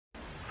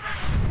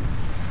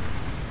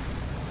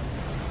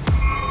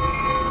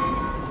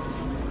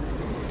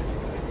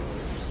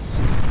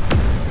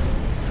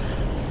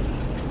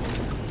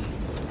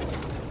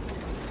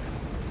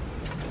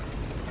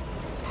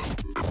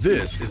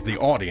This is the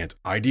Audient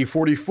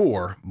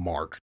iD44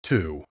 Mark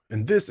II,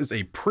 and this is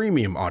a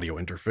premium audio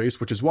interface,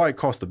 which is why it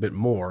costs a bit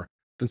more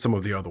than some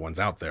of the other ones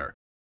out there.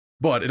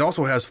 But it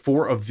also has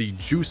 4 of the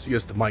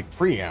juiciest mic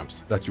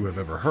preamps that you have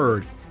ever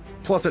heard,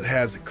 plus it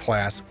has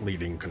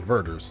class-leading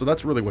converters, so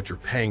that's really what you're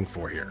paying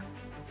for here.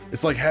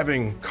 It's like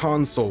having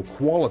console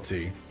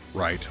quality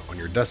right on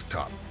your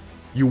desktop.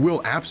 You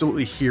will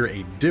absolutely hear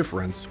a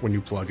difference when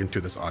you plug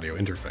into this audio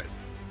interface.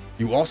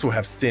 You also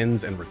have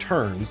sends and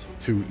returns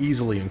to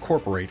easily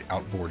incorporate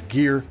outboard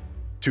gear,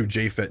 2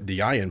 JFET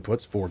D.I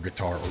inputs for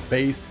guitar or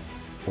bass,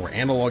 4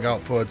 analog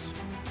outputs,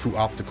 2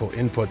 optical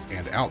inputs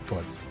and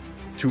outputs,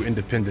 2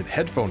 independent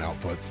headphone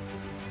outputs,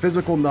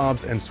 physical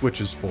knobs and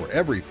switches for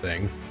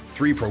everything,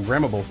 3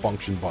 programmable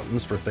function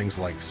buttons for things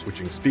like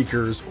switching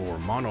speakers or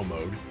mono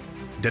mode,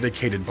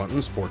 dedicated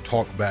buttons for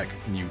Talkback,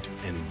 mute,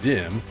 and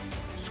dim,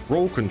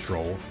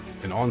 ScrollControll,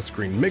 an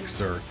on-screen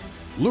mixer,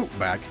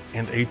 Loopback,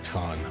 and a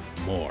ton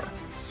more.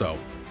 So,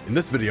 in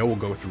this video, we'll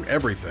go through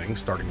everything,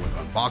 starting with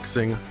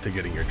unboxing to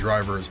getting your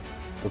drivers.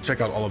 We'll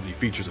check out all of the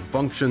features and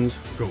functions,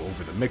 go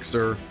over the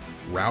mixer,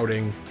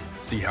 routing,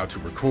 see how to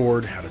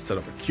record, how to set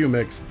up a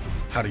QMix,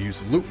 how to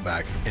use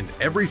Loopback, and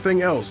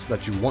everything else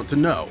that you want to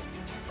know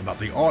about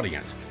the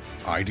Audient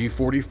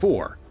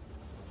iD44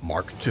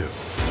 Mark II.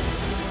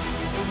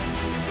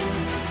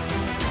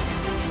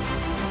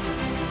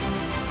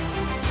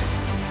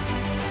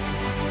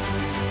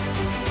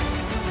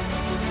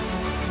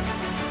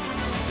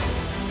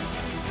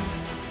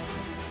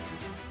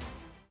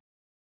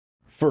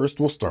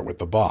 First, we'll start with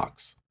the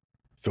box.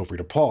 Feel free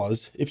to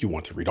pause if you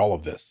want to read all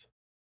of this.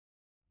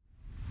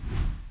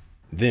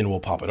 Then we'll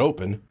pop it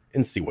open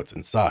and see what's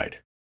inside.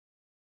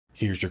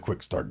 Here's your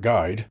quick start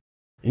guide,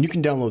 and you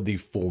can download the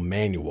full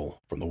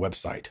manual from the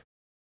website.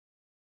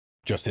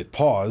 Just hit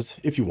pause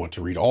if you want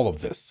to read all of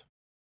this.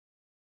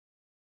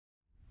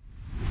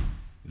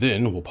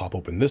 Then we'll pop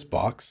open this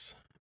box,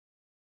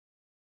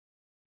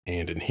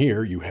 and in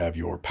here you have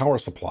your power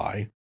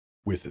supply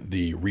with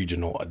the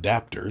regional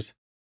adapters.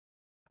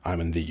 I'm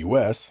in the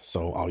US,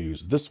 so I'll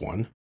use this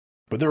one,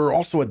 but there are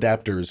also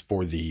adapters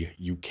for the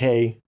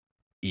UK,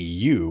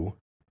 EU,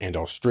 and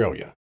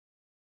Australia.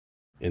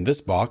 In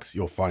this box,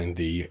 you'll find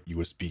the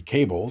USB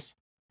cables.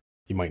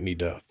 You might need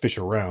to fish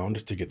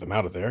around to get them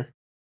out of there.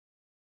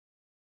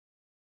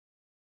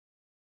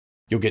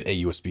 You'll get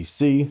a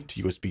USB-C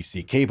to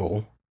USB-C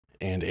cable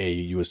and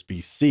a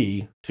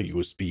USB-C to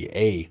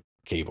USB-A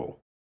cable.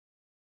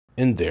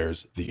 And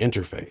there's the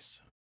interface.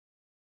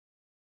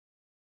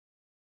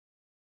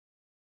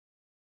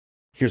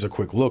 Here's a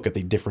quick look at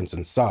the difference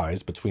in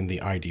size between the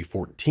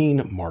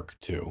iD14 Mark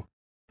II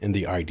and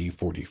the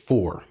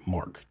iD44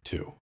 Mark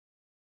II.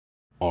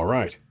 All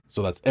right,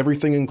 so that's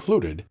everything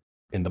included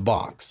in the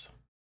box.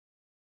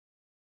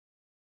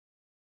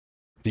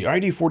 The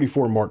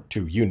iD44 Mark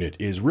II unit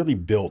is really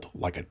built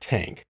like a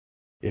tank.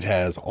 It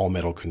has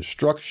all-metal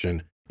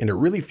construction, and it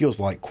really feels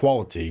like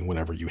quality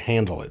whenever you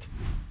handle it.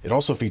 It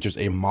also features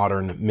a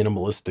modern,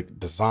 minimalistic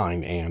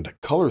design and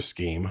color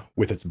scheme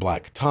with its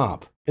black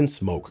top and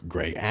smoke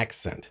gray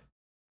accent.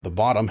 The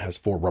bottom has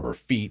 4 rubber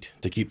feet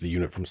to keep the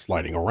unit from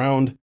sliding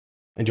around,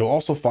 and you'll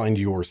also find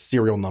your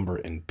serial number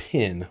and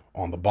pin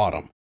on the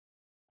bottom.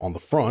 On the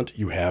front,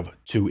 you have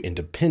 2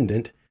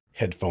 independent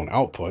headphone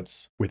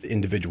outputs with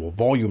individual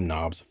volume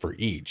knobs for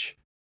each.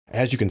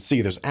 As you can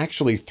see, there's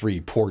actually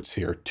 3 ports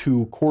here,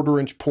 2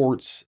 1/4-inch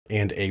ports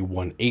and a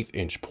 1/8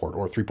 inch port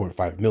or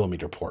 3.5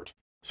 millimeter port.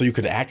 So you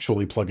could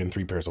actually plug in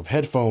 3 pairs of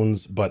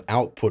headphones, but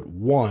output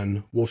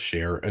 1 will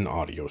share an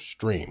audio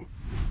stream.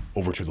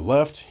 Over to the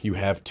left, you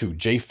have 2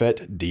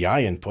 JFET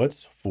D.I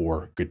inputs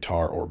for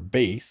guitar or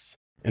bass.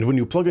 And when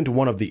you plug into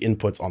one of the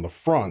inputs on the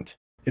front,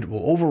 it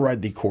will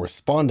override the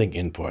corresponding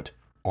input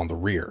on the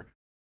rear.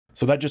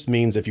 So that just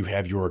means if you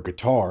have your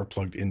guitar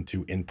plugged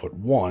into input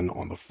 1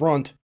 on the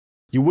front,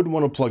 you wouldn't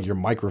want to plug your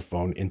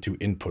microphone into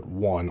input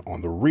 1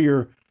 on the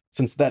rear,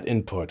 since that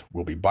input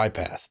will be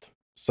bypassed.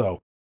 So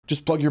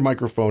just plug your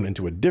microphone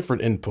into a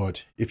different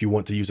input if you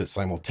want to use it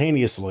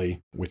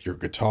simultaneously with your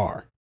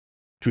guitar.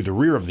 To the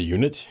rear of the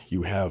unit,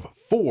 you have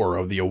 4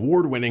 of the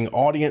award-winning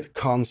Audient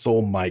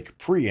console mic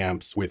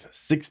preamps with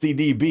 60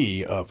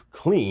 dB of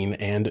clean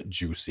and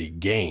juicy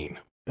gain.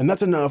 And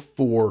that's enough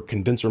for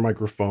condenser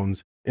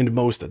microphones and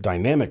most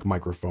dynamic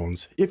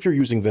microphones if you're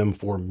using them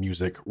for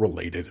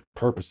music-related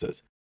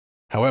purposes.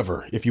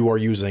 However, if you are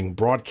using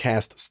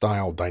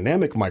broadcast-style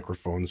dynamic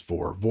microphones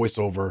for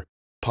voiceover,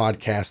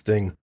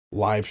 podcasting,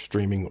 live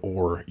streaming,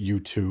 or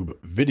YouTube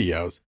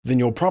videos, then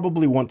you'll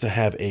probably want to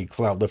have a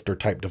cloud lifter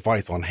type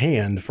device on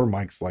hand for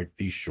mics like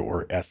the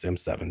Shure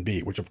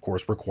SM7B, which of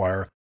course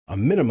require a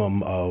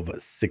minimum of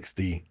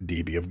 60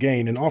 dB of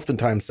gain and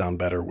oftentimes sound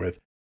better with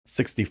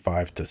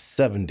 65 to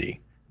 70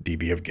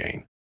 dB of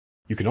gain.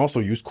 You can also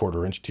use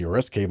 1/4-inch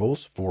TRS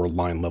cables for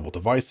line level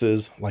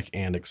devices like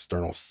an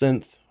external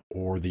synth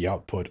or the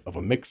output of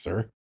a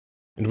mixer.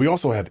 And we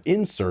also have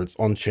inserts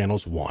on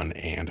channels 1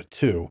 and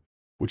 2,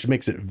 which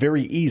makes it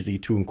very easy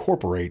to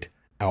incorporate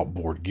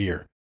outboard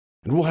gear.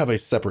 And we'll have a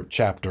separate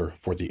chapter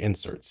for the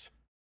inserts.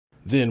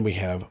 Then we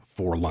have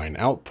 4-line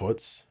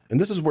outputs, and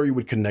this is where you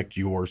would connect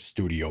your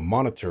studio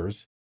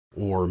monitors,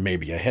 or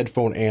maybe a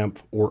headphone amp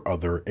or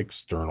other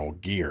external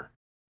gear.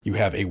 You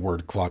have a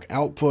word clock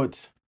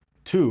output,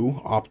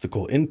 2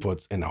 optical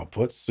inputs and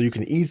outputs, so you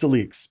can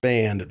easily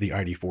expand the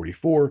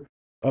ID44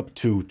 up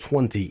to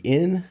 20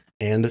 in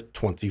and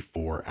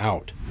 24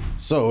 out.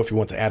 So if you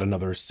want to add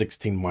another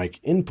 16 mic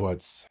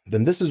inputs,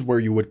 then this is where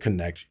you would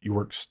connect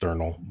your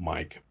external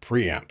mic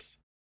preamps.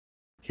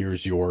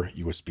 Here's your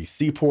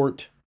USB-C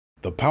port,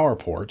 the power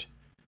port,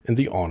 and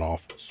the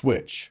on-off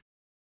switch.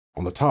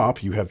 On the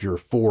top, you have your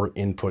 4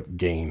 input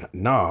gain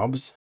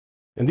knobs,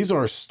 and these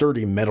are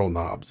sturdy metal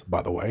knobs,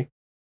 by the way.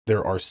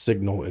 There are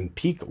signal and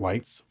peak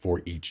lights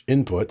for each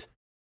input.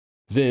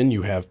 Then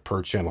you have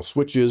per channel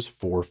switches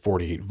for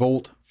 48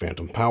 volt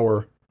phantom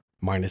power,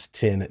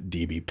 -10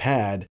 dB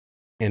pad,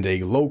 and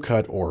a low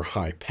cut or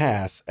high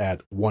pass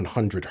at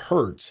 100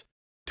 Hertz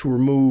to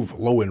remove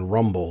low end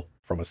rumble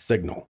from a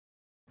signal.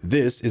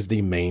 This is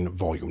the main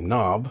volume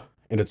knob,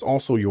 and it's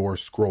also your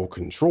scroll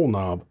control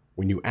knob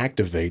when you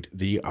activate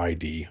the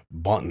ID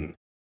button.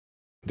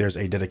 There's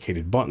a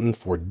dedicated button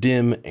for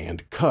dim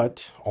and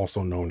cut,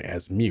 also known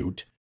as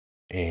mute,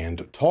 and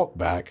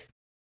talkback.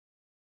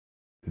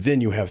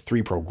 Then you have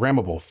 3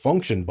 programmable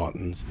function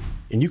buttons,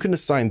 and you can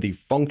assign the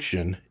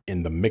function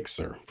in the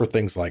mixer for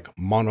things like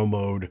mono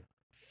mode,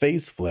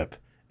 phase flip,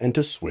 and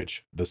to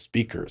switch the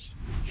speakers.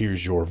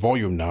 Here's your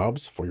volume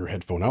knobs for your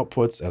headphone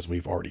outputs, as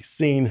we've already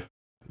seen.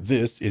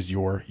 This is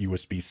your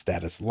USB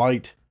status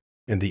light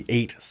and the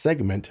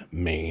 8-segment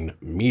main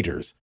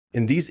meters,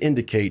 and these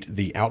indicate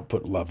the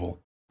output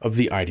level of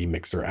the ID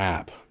Mixer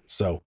app.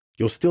 So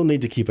you'll still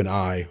need to keep an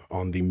eye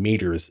on the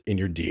meters in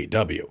your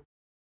DAW.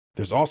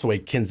 There's also a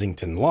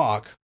Kensington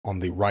lock on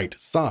the right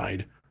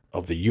side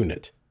of the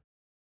unit.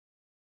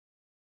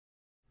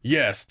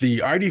 Yes, the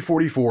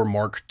ID44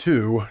 Mark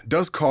II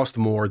does cost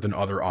more than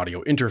other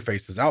audio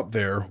interfaces out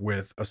there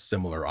with a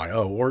similar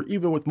I/O, or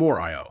even with more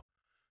I/O.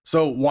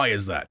 So why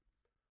is that?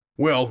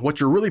 Well, what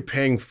you're really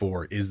paying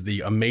for is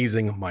the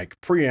amazing mic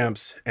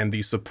preamps and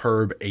the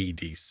superb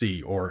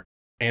ADC, or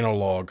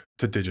analog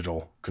to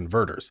digital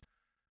converters.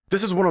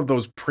 This is one of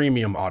those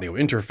premium audio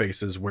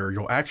interfaces where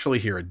you'll actually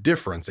hear a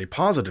difference, a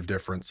positive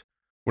difference,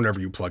 whenever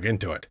you plug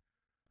into it.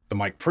 The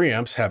mic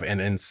preamps have an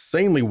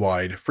insanely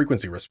wide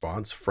frequency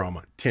response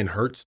from 10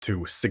 Hz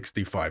to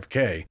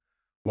 65K,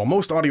 while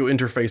most audio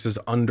interfaces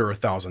under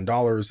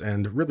 $1,000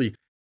 and really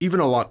even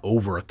a lot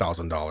over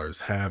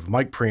 $1,000 have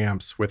mic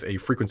preamps with a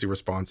frequency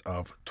response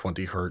of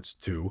 20 Hz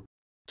to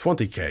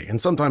 20K,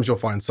 and sometimes you'll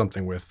find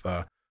something with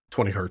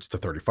 20 Hz to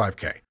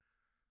 35K.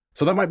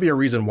 So that might be a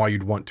reason why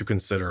you'd want to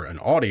consider an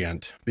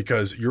Audient,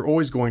 because you're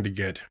always going to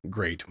get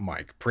great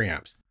mic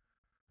preamps.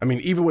 I mean,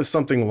 even with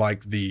something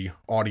like the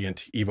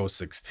Audient Evo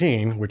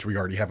 16, which we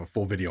already have a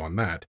full video on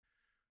that,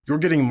 you're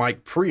getting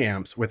mic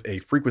preamps with a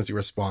frequency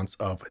response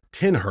of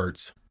 10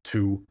 Hz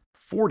to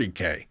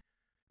 40K.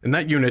 And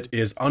that unit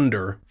is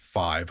under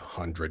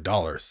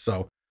 $500.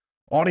 So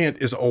Audient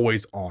is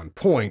always on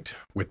point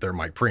with their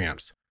mic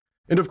preamps.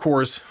 And of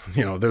course,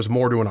 there's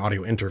more to an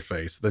audio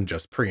interface than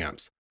just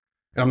preamps.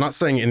 And I'm not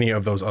saying any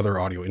of those other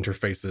audio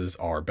interfaces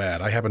are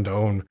bad. I happen to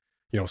own,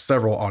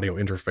 several audio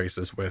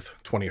interfaces with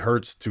 20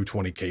 Hz to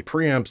 20K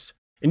preamps,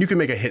 and you can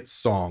make a hit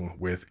song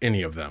with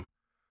any of them.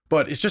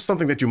 But it's just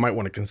something that you might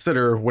want to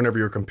consider whenever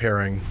you're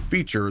comparing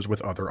features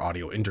with other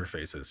audio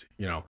interfaces.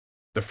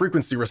 The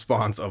frequency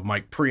response of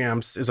mic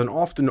preamps is an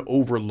often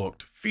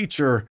overlooked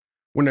feature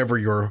whenever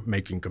you're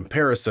making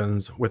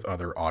comparisons with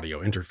other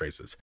audio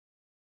interfaces.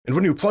 And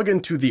when you plug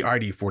into the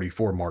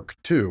ID44 Mark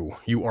II,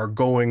 you are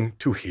going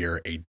to hear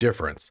a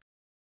difference.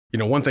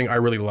 One thing I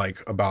really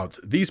like about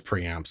these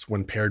preamps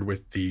when paired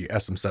with the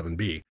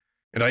SM7B,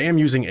 and I am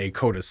using a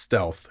Coda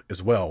Stealth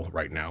as well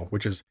right now,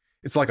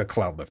 it's like a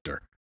cloud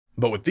lifter.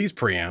 But with these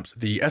preamps,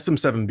 the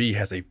SM7B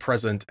has a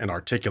present and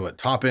articulate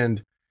top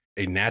end,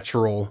 a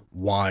natural,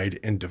 wide,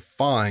 and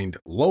defined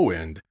low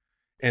end,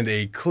 and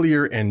a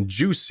clear and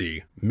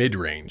juicy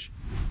mid-range.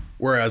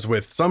 Whereas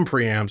with some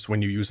preamps,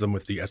 when you use them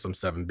with the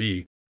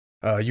SM7B,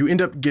 you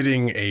end up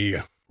getting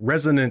a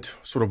resonant,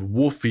 sort of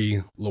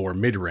woofy lower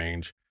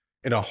mid-range,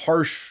 and a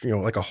harsh,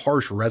 like a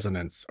harsh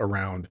resonance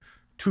around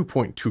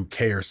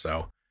 2.2K or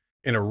so,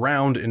 and a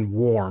round and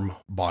warm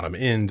bottom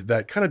end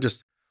that kind of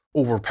just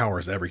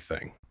overpowers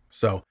everything.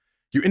 So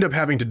you end up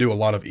having to do a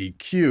lot of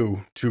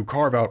EQ to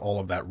carve out all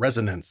of that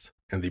resonance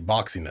and the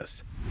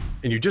boxiness.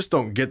 And you just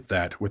don't get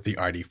that with the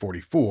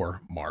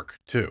ID44 Mark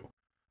II.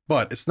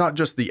 But it's not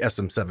just the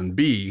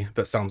SM7B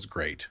that sounds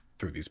great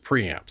through these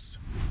preamps.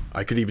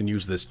 I could even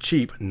use this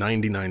cheap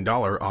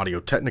 $99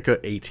 Audio-Technica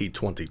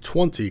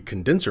AT2020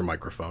 condenser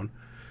microphone,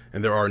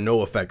 and there are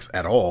no effects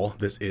at all.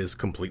 This is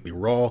completely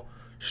raw,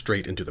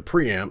 straight into the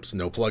preamps,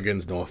 no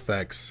plugins, no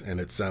effects,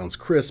 and it sounds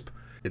crisp,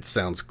 it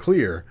sounds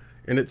clear,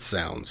 and it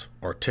sounds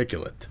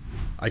articulate.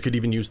 I could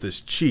even use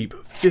this cheap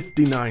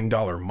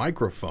 $59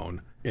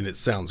 microphone, and it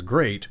sounds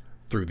great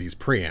through these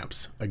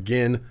preamps.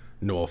 Again,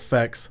 no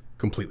effects,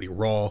 completely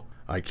raw.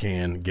 I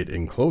can get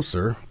in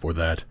closer for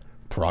that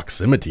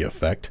proximity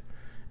effect.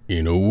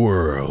 In a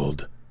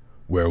world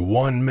where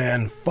one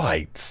man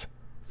fights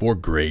for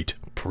great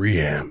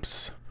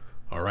preamps.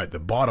 All right, the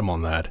bottom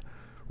on that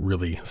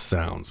really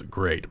sounds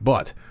great,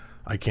 but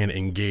I can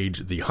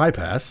engage the high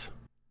pass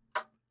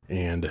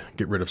and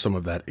get rid of some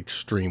of that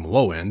extreme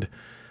low end,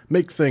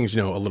 make things,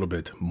 a little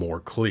bit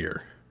more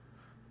clear.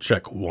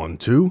 Check 1,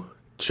 2,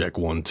 check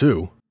 1,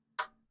 2,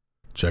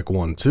 check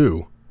 1,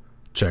 2,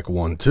 check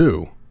 1,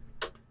 2,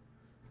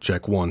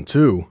 check 1,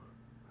 2,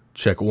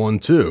 check 1,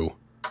 2,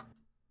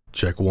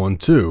 check 1,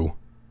 2,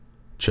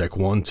 check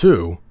 1,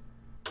 2,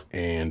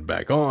 and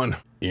back on.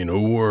 In a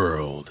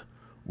world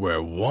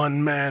where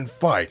one man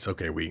fights.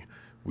 Okay,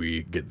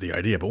 we get the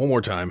idea, but one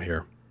more time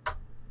here.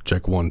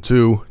 Check 1,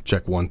 2,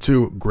 check 1,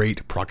 2.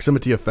 Great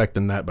proximity effect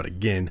in that, but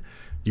again,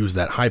 use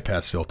that high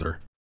pass filter.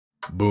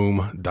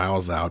 Boom,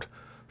 dials out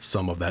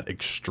some of that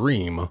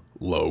extreme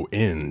low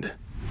end.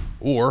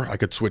 Or I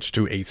could switch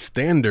to a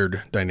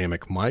standard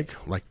dynamic mic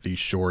like the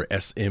Shure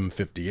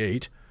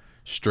SM58,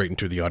 straight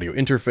into the audio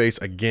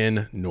interface.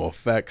 Again, no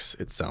effects.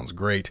 It sounds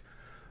great.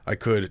 I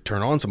could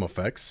turn on some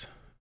effects,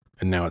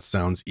 and now it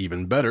sounds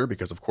even better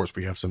because, of course,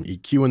 we have some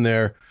EQ in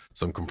there,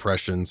 some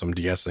compression, some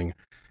de-essing,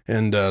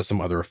 and some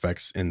other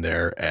effects in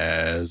there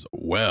as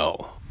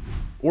well.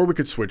 Or we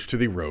could switch to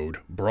the Rode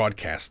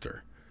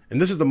Broadcaster.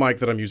 And this is the mic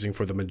that I'm using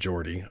for the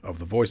majority of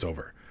the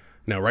voiceover.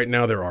 Now, right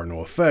now, there are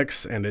no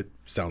effects, and it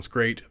sounds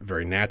great,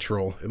 very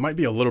natural. It might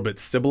be a little bit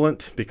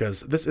sibilant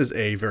because this is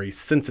a very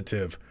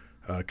sensitive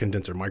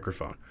condenser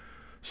microphone.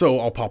 So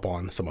I'll pop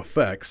on some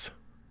effects.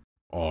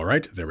 All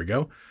right, there we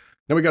go.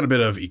 Now we got a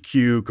bit of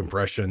EQ,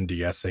 compression,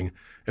 de-essing,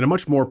 and a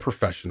much more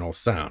professional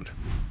sound.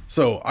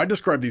 So I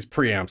describe these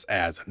preamps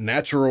as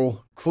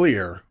natural,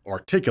 clear,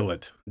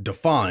 articulate,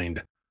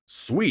 defined,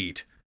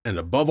 sweet, and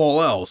above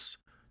all else,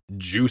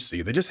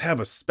 juicy. They just have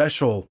a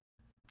special,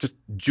 just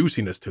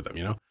juiciness to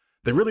them,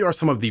 They really are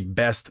some of the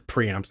best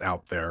preamps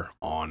out there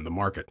on the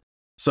market.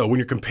 So when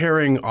you're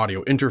comparing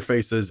audio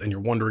interfaces and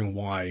you're wondering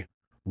why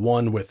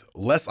one with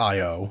less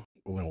I/O,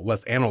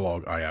 less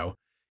analog I/O,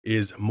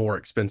 is more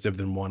expensive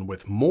than one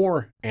with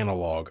more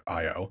analog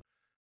I/O,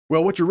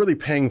 well, what you're really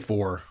paying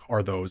for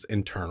are those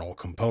internal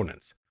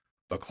components.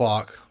 The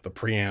clock, the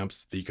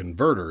preamps, the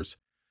converters,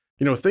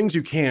 things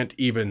you can't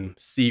even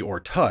see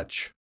or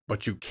touch,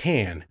 but you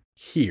can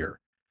hear.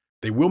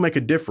 They will make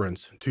a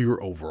difference to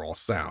your overall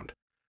sound.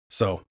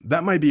 So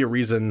that might be a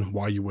reason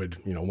why you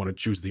would, want to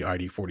choose the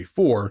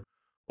ID44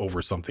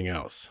 over something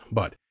else.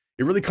 But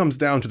it really comes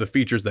down to the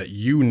features that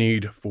you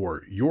need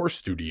for your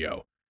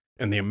studio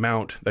and the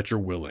amount that you're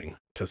willing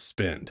to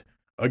spend.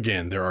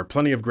 Again, there are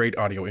plenty of great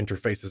audio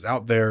interfaces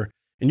out there,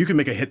 and you can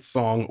make a hit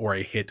song or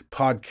a hit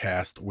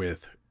podcast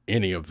with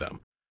any of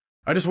them.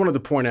 I just wanted to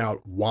point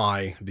out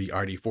why the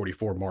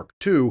ID44 Mark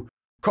II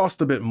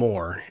cost a bit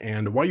more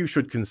and why you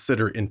should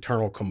consider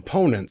internal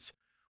components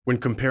when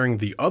comparing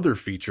the other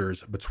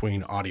features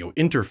between audio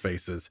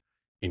interfaces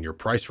in your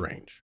price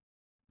range.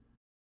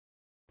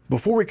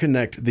 Before we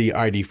connect the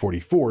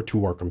ID44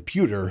 to our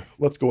computer,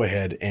 let's go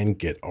ahead and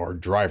get our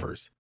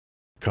drivers.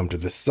 Come to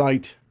this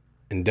site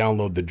and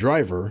download the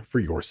driver for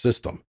your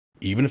system.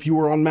 Even if you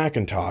are on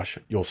Macintosh,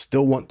 you'll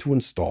still want to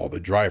install the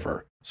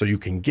driver so you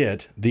can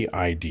get the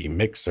ID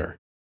mixer.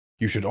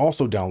 You should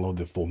also download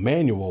the full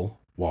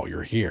manual while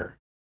you're here.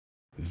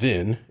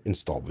 Then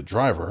install the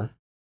driver.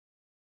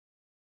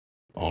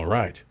 All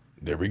right,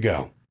 there we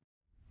go.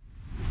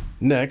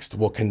 Next,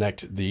 we'll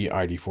connect the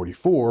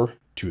ID44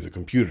 to the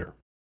computer.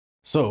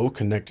 So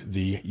connect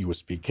the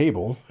USB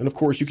cable, and of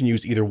course you can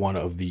use either one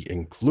of the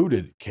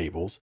included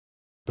cables,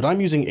 but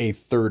I'm using a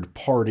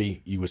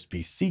third-party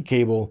USB-C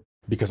cable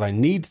because I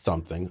need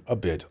something a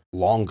bit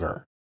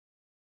longer.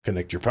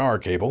 Connect your power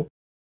cable,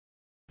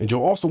 and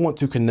you'll also want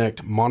to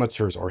connect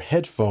monitors or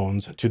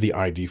headphones to the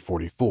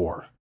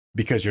ID44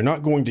 because you're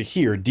not going to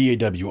hear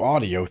DAW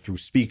audio through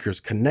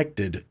speakers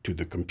connected to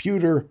the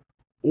computer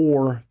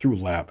or through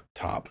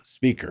laptop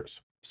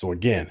speakers. So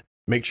again,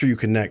 make sure you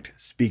connect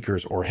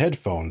speakers or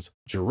headphones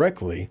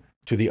directly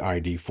to the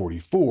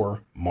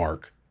ID44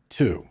 Mark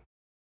II.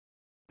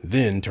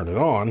 Then turn it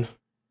on,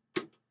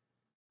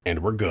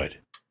 and we're good.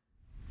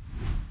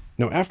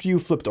 Now, after you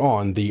flipped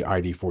on the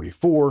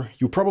ID44,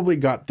 you probably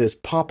got this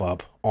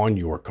pop-up on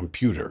your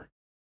computer.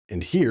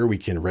 And here we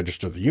can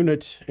register the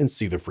unit and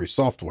see the free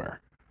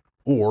software.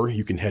 Or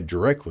you can head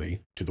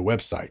directly to the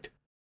website.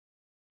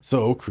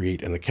 So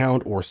create an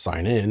account or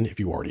sign in if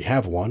you already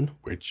have one,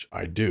 which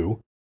I do.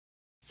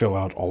 Fill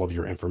out all of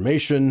your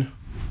information.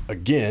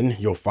 Again,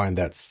 you'll find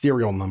that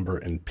serial number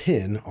and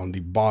PIN on the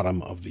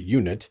bottom of the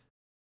unit,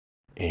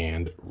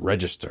 and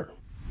register.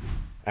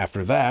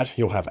 After that,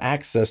 you'll have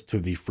access to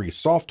the free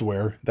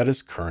software that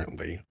is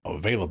currently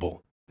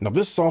available. Now,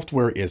 this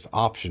software is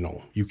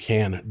optional. You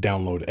can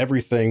download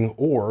everything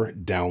or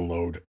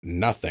download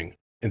nothing,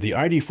 and the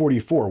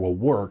ID44 will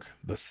work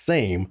the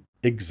same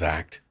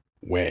exact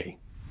way.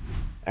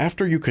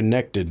 After you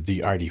connected the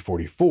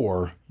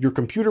ID44, your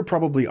computer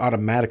probably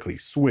automatically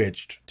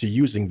switched to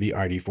using the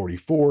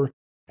ID44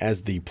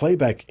 as the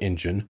playback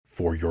engine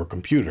for your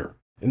computer.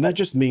 And that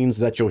just means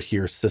that you'll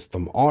hear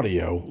system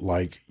audio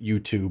like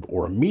YouTube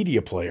or a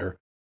media player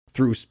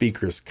through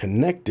speakers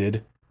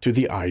connected to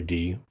the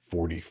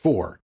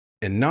ID44,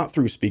 and not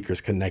through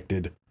speakers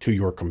connected to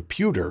your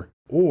computer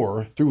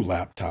or through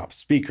laptop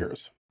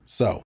speakers.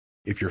 So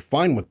if you're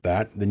fine with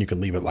that, then you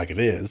can leave it like it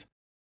is,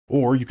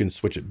 or you can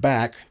switch it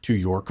back to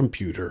your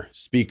computer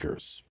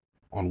speakers.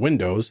 On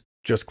Windows,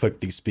 just click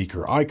the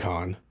speaker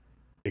icon,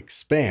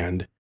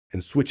 expand,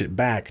 and switch it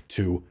back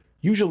to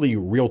usually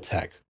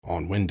Realtek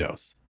on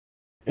Windows.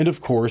 And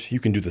of course, you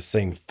can do the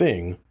same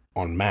thing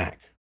on Mac.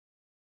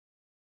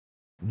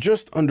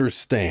 Just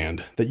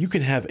understand that you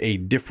can have a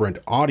different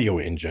audio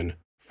engine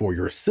for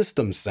your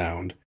system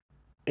sound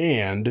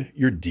and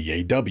your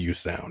DAW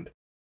sound.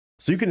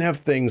 So you can have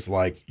things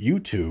like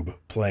YouTube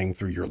playing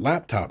through your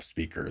laptop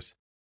speakers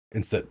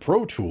and set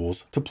Pro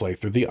Tools to play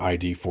through the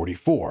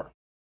ID44.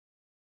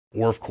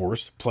 Or of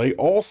course, play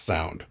all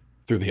sound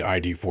through the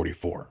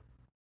ID44.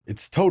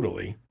 It's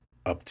totally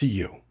up to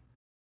you.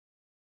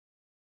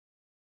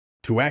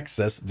 To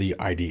access the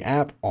ID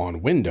app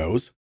on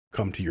Windows,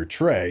 come to your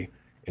tray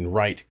and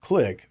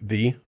right-click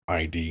the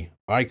ID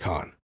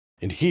icon.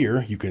 And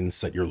here you can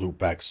set your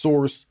loopback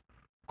source,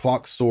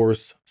 clock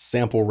source,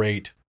 sample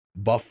rate,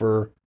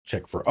 buffer,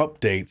 check for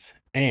updates,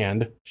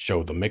 and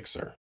show the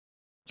mixer.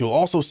 You'll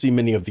also see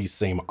many of these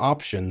same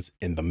options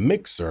in the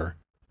mixer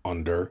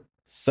under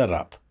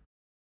Setup.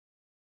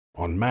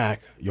 On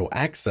Mac, you'll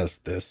access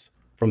this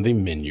from the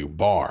menu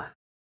bar.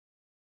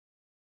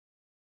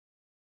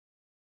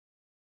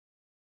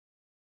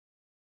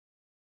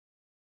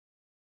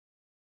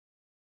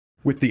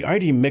 With the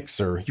ID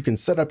mixer, you can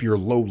set up your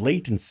low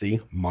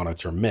latency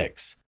monitor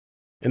mix.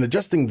 And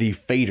adjusting the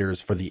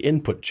faders for the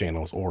input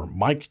channels or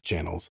mic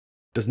channels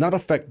does not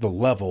affect the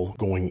level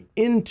going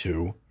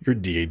into your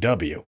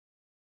DAW.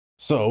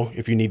 So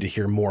if you need to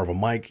hear more of a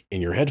mic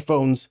in your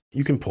headphones,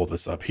 you can pull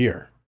this up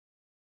here.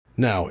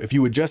 Now, if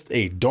you adjust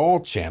a DAW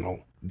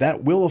channel,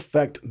 that will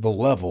affect the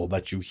level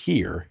that you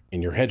hear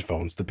in your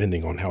headphones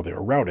depending on how they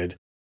are routed,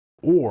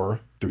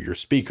 or through your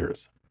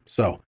speakers.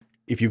 So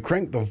if you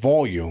crank the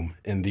volume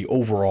and the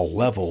overall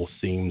level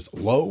seems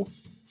low,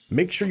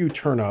 make sure you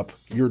turn up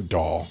your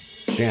DAW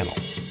channel.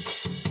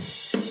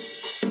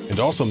 And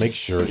also make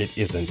sure it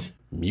isn't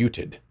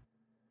muted.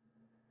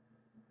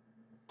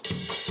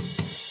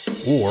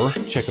 Or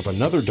check if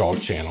another DAW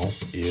channel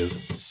is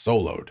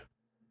soloed.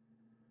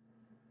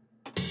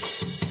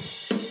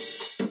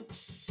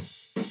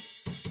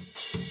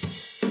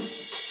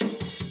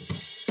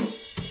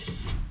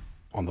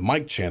 On the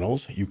mic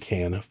channels, you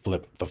can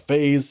flip the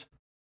phase.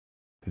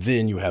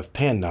 Then you have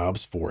pan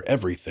knobs for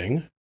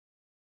everything.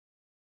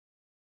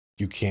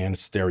 You can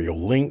stereo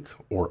link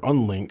or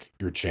unlink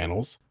your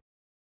channels.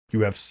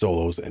 You have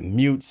solos and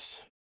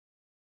mutes.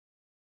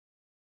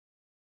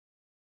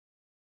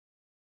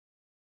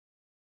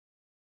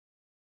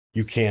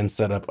 You can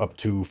set up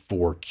to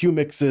 4 Q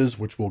mixes,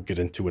 which we'll get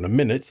into in a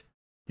minute.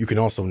 You can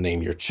also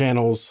name your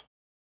channels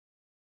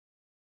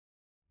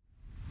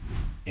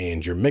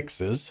and your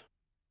mixes.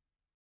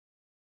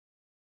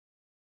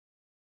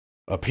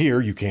 Up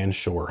here, you can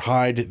show or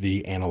hide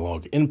the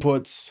analog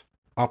inputs,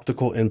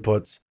 optical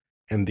inputs,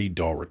 and the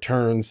DAW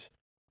returns.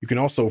 You can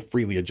also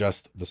freely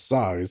adjust the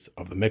size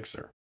of the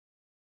mixer.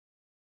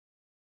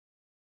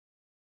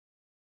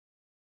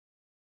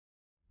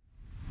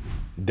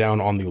 Down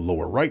on the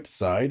lower right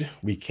side,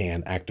 we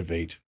can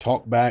activate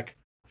Talkback,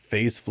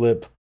 phase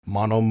flip,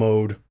 mono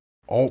mode,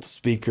 alt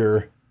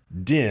speaker,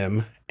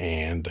 dim,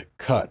 and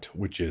cut,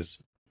 which is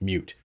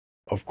mute.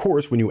 Of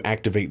course, when you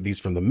activate these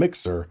from the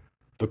mixer,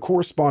 the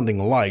corresponding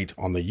light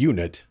on the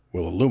unit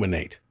will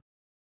illuminate.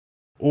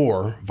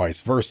 Or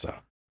vice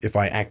versa. If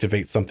I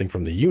activate something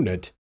from the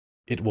unit,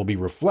 it will be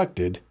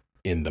reflected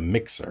in the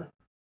mixer.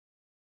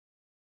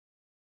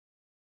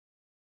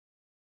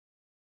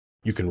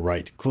 You can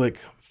right-click,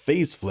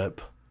 phase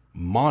flip,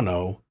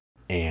 mono,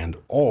 and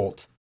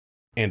alt,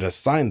 and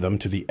assign them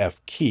to the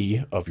F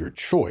key of your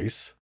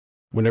choice.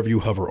 Whenever you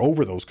hover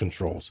over those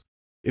controls,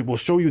 it will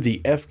show you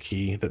the F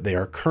key that they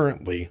are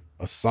currently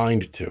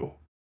assigned to.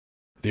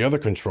 The other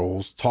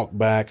controls,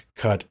 Talkback,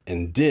 Cut,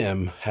 and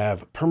Dim,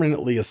 have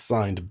permanently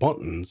assigned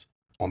buttons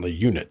on the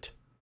unit.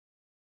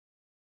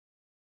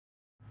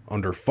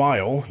 Under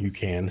File, you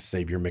can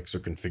save your mixer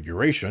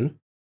configuration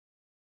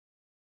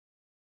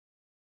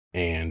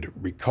and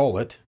recall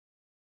it.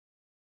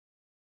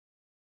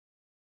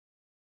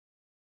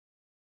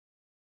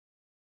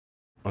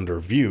 Under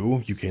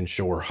View, you can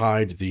show or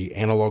hide the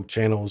analog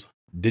channels,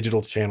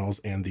 digital channels,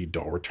 and the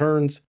DAW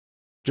returns,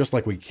 just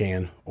like we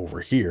can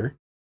over here.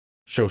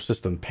 Show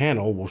System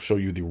Panel will show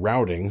you the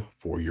routing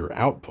for your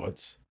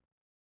outputs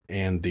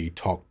and the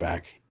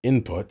Talkback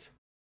input.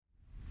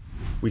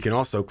 We can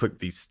also click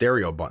the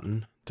stereo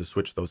button to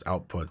switch those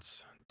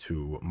outputs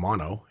to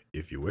mono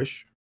if you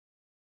wish.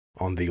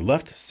 On the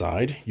left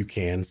side, you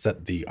can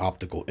set the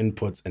optical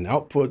inputs and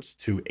outputs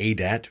to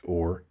ADAT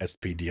or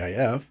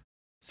SPDIF,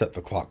 set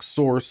the clock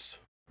source,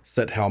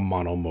 set how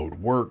mono mode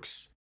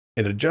works,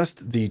 and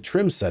adjust the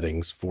trim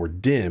settings for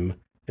dim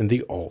and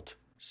the alt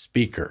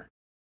speaker.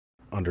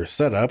 Under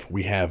Setup,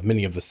 we have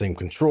many of the same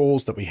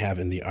controls that we have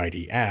in the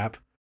ID app,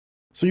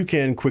 so you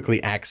can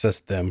quickly access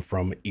them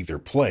from either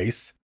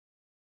place.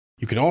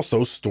 You can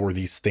also store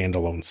the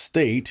standalone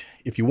state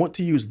if you want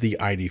to use the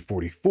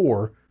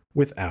ID44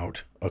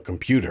 without a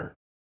computer.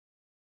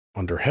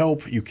 Under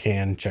Help, you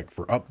can check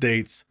for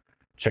updates,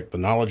 check the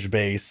knowledge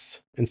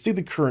base, and see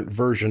the current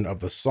version of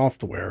the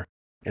software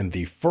and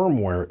the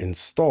firmware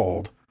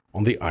installed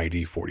on the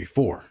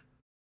ID44.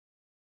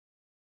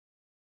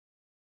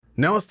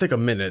 Now let's take a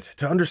minute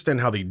to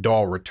understand how the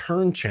DAW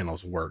return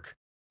channels work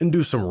and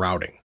do some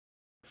routing.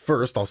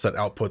 First, I'll set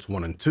outputs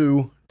 1 and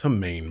 2 to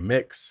main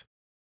mix,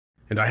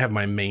 and I have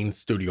my main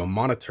studio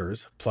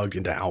monitors plugged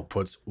into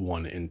outputs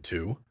 1 and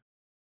 2.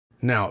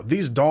 Now,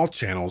 these DAW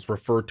channels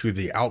refer to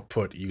the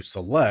output you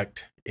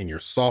select in your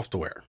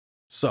software.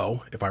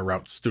 So if I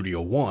route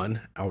Studio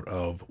 1 out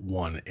of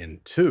 1 and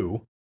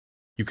 2,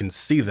 you can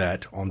see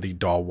that on the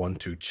DAW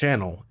 1-2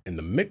 channel in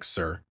the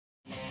mixer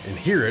and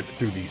hear it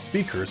through the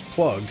speakers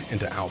plugged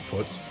into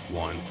outputs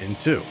 1 and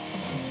 2.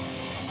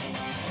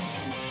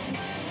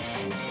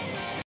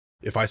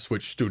 If I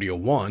switch Studio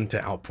 1 to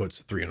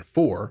outputs 3 and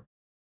 4,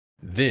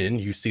 then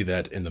you see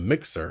that in the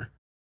mixer,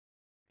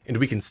 and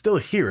we can still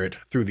hear it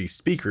through the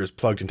speakers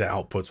plugged into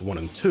outputs 1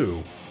 and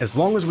 2, as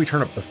long as we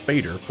turn up the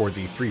fader for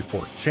the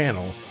 3/4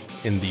 channel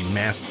in the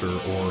master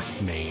or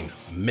main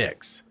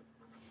mix.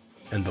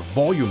 And the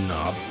volume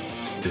knob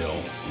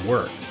still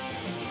works.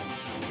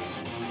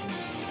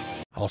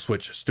 I'll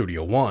switch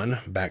Studio 1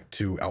 back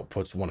to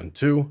outputs 1 and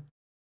 2,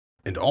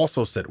 and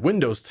also set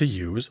Windows to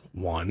use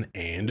 1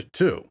 and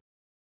 2.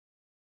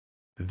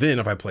 Then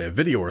if I play a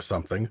video or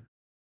something,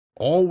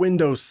 all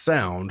Windows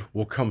sound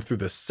will come through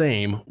the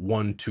same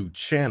 1-2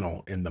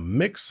 channel in the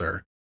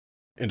mixer,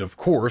 and of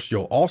course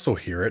you'll also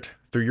hear it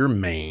through your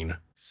main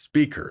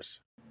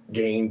speakers.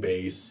 Gain,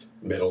 bass,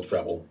 middle,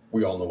 treble,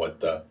 we all know what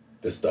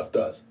this stuff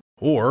does.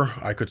 Or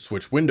I could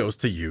switch Windows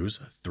to use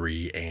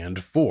 3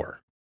 and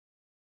 4.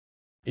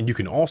 And you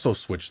can also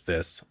switch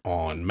this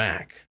on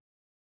Mac.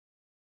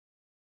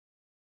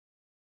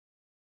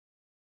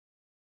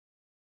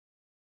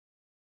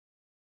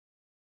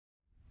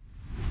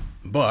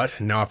 But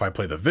now if I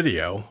play the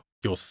video,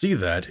 you'll see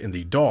that in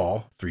the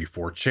DAW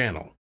 3/4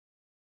 channel.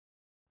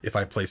 If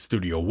I play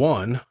Studio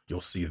 1,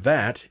 you'll see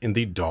that in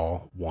the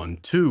DAW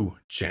 1-2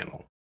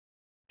 channel.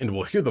 And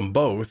we'll hear them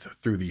both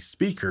through the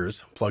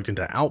speakers plugged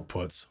into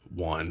outputs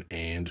 1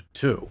 and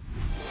 2.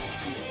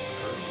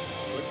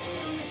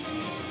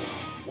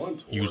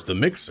 Use the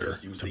mixer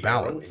to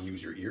balance.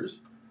 Use your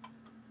ears.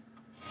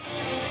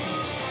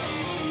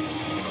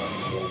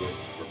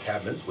 For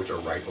cabinets, which are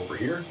right over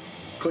here.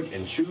 Click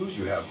and choose.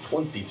 You have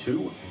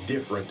 22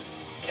 different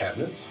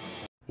cabinets.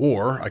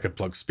 Or I could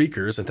plug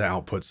speakers into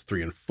outputs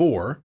 3 and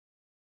 4.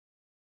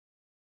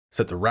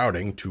 Set the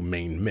routing to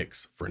main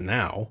mix for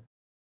now.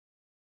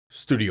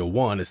 Studio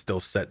 1 is still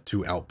set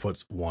to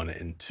outputs 1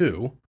 and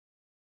 2.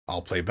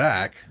 I'll play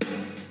back,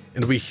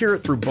 and we hear it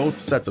through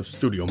both sets of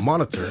studio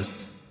monitors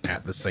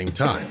at the same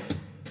time.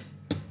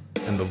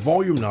 And the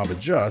volume knob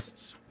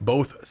adjusts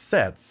both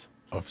sets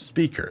of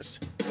speakers.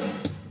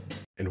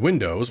 And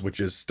Windows, which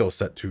is still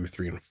set to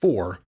 3 and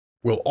 4,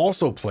 will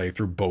also play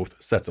through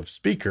both sets of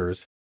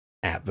speakers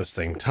at the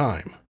same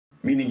time.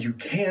 Meaning you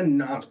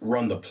cannot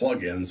run the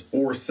plugins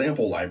or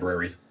sample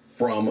libraries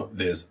from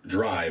this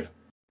drive.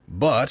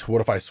 But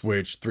what if I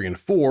switch 3 and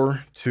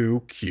 4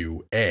 to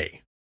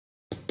QA?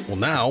 Well,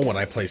 now when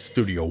I play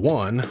Studio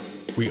 1,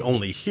 we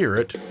only hear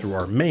it through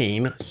our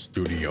main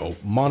studio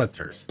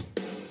monitors.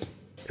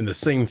 And the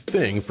same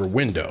thing for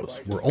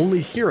Windows. We're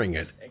only hearing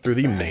it through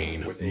the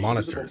main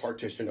monitors.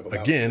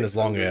 Again, as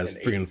long as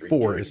 3 and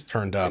 4 is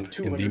turned up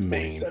in the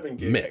main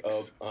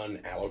mix.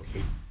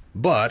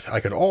 But I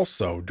could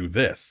also do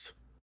this.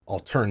 I'll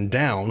turn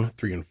down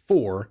 3 and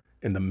 4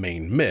 in the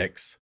main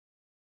mix,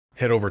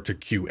 head over to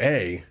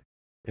QA,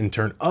 and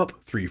turn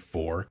up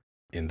 3/4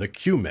 in the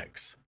Q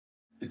mix.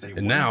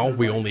 And now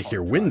we only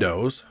hear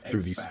Windows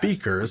through the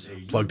speakers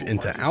plugged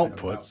into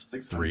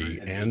outputs 3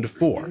 and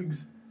 4.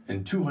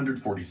 And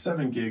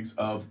 247 gigs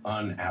of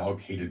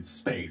unallocated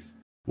space.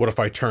 What if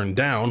I turn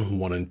down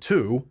 1 and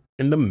 2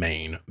 in the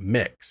main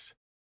mix?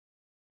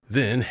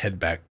 Then head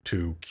back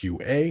to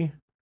QA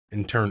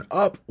and turn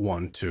up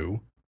 1,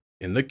 2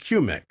 in the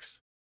Q mix.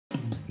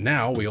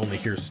 Now we only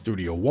hear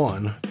Studio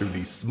 1 through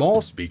these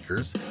small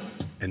speakers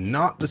and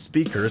not the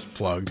speakers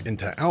plugged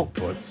into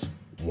outputs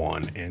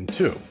 1 and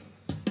 2.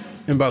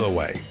 And by the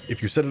way,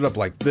 if you set it up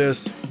like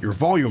this, your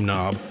volume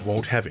knob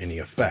won't have any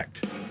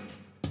effect.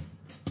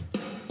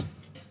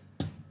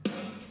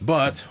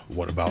 But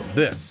what about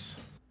this?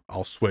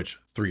 I'll switch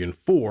 3 and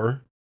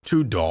 4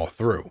 to DAW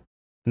through.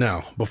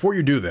 Now, before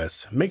you do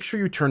this, make sure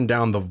you turn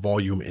down the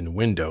volume in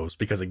Windows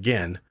because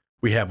again,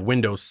 we have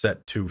Windows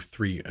set to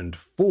 3 and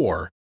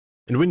 4.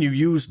 And when you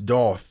use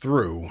DAW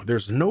through,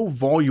 there's no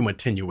volume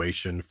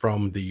attenuation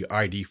from the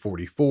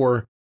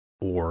ID44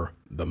 or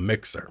the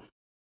mixer.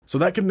 So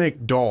that can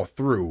make DAW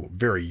through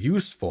very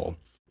useful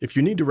if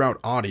you need to route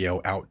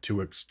audio out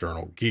to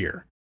external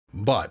gear.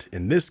 But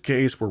in this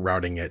case, we're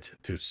routing it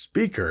to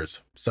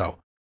speakers, so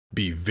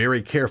be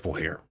very careful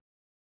here.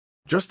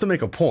 Just to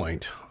make a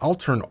point, I'll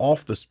turn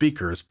off the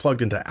speakers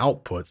plugged into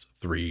outputs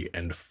 3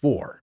 and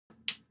 4.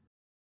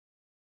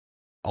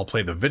 I'll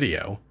play the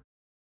video,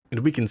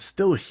 and we can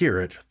still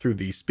hear it through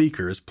the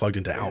speakers plugged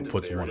into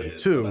outputs 1 and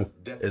 2,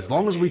 as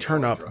long as we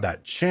turn up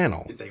that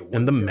channel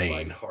in the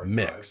main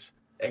mix.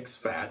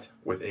 exFAT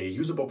with a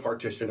usable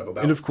partition of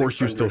about And of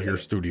course you still 600 hear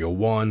Studio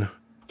One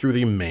through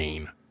the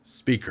main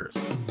speakers.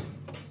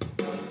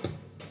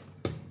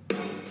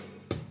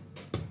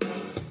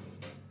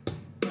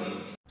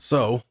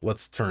 So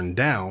let's turn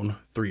down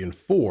 3 and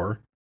 4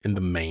 in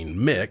the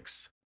main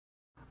mix.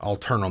 I'll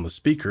turn on the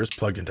speakers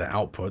plugged into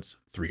outputs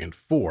 3 and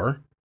 4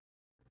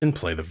 and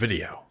play the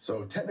video.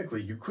 So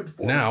technically you could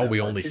Now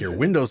we only hear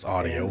Windows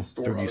audio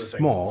through these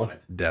small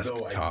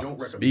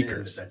desktop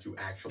speakers,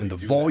 and the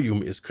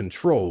volume is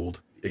controlled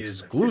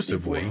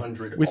exclusively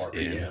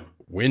within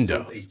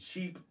Windows. So it's a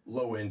cheap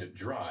low-end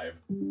drive.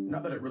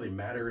 Not that it really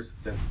matters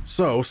since.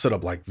 So set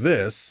up like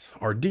this,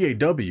 our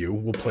DAW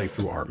will play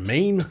through our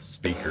main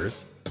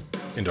speakers,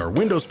 and our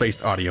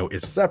Windows-based audio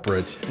is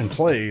separate and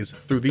plays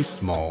through these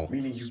small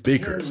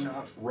speakers.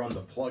 Cannot run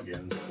the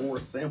plugins or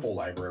sample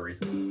libraries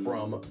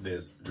from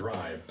this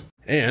drive.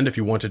 And if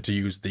you wanted to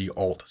use the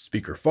Alt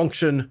Speaker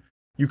function,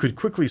 you could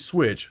quickly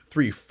switch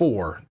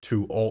 3.4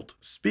 to Alt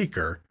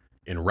Speaker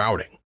in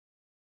routing.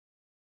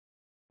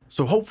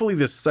 So hopefully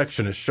this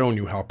section has shown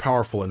you how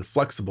powerful and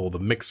flexible the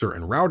mixer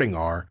and routing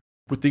are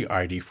with the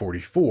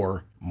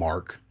ID44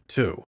 Mark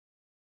II.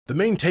 The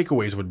main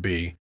takeaways would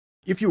be,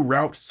 if you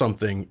route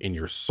something in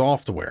your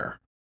software,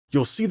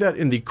 you'll see that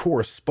in the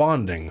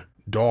corresponding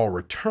DAW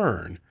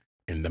return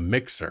in the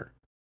mixer.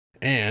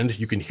 And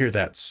you can hear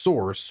that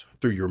source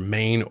through your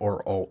main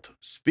or alt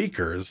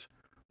speakers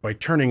by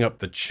turning up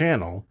the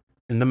channel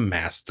in the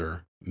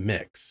master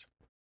mix.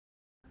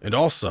 And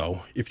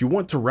also, if you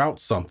want to route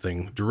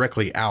something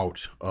directly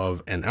out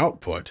of an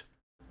output,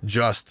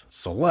 just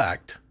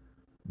select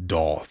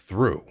DAW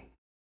through.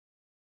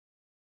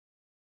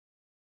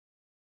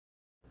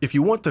 If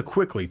you want to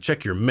quickly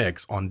check your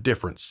mix on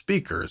different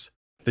speakers,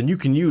 then you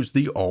can use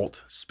the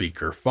Alt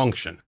Speaker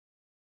function.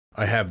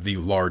 I have the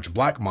large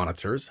black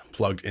monitors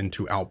plugged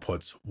into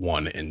outputs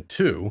 1 and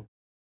 2,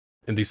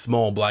 and the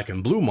small black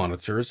and blue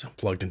monitors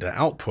plugged into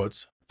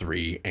outputs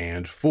 3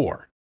 and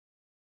 4.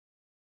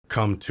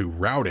 Come to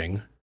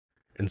routing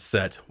and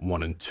set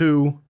 1 and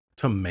 2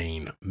 to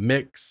main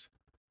mix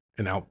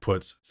and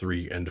outputs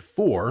 3 and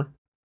 4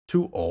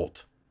 to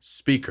alt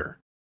speaker.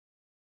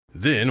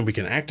 Then we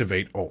can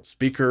activate alt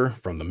speaker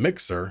from the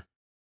mixer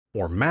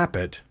or map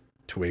it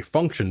to a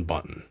function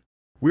button.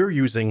 We're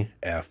using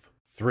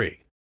F3.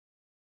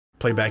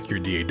 Play back your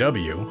DAW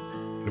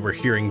and we're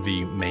hearing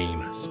the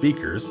main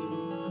speakers.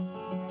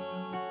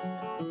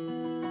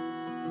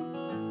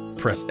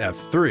 Press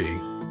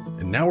F3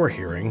 and now we're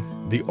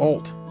hearing the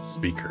alt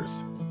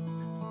speakers.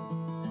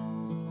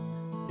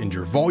 And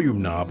your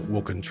volume knob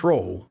will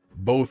control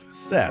both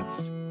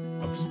sets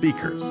of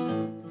speakers.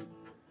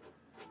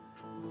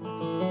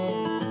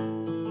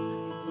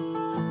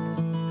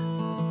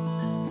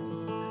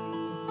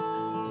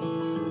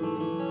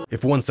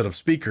 If one set of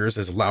speakers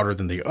is louder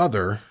than the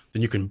other,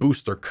 then you can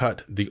boost or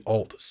cut the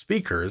alt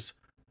speakers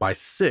by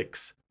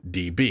 6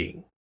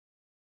 dB.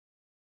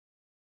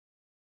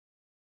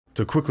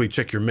 To quickly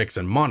check your mix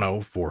in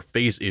mono for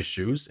phase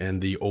issues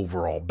and the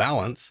overall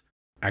balance,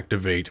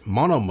 activate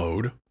mono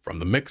mode from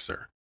the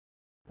mixer,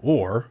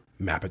 or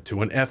map it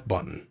to an F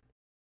button.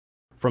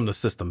 From the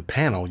system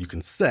panel, you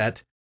can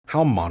set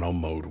how mono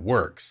mode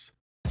works.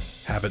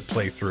 Have it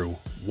play through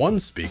one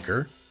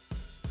speaker,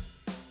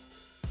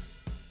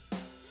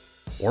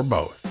 or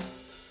both.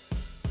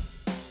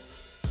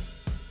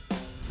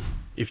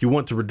 If you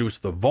want to reduce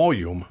the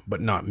volume but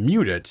not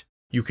mute it,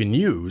 you can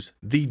use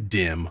the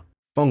dim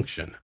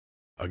function.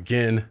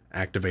 Again,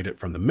 activate it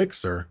from the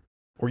mixer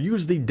or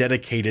use the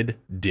dedicated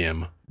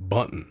dim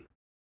button.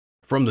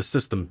 From the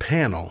system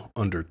panel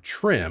under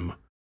trim,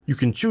 you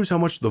can choose how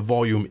much the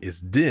volume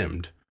is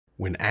dimmed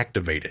when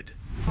activated.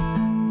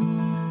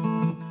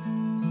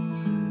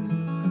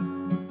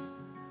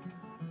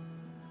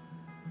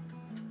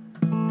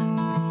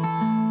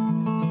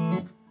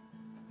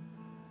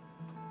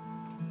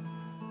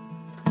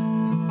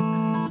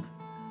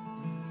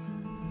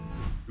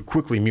 To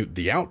quickly mute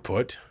the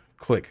output,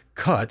 click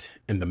Cut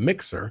in the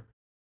mixer,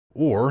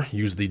 or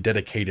use the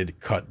dedicated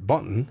Cut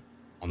button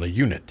on the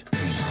unit.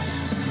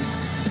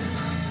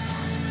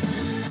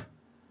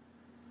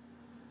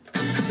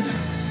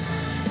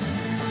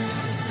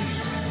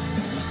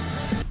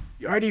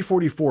 The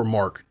ID44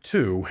 Mark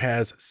II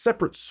has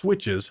separate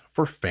switches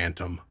for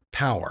phantom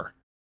power,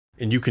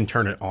 and you can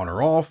turn it on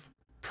or off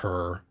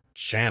per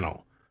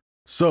channel.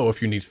 So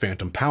if you need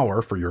phantom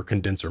power for your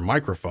condenser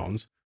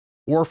microphones,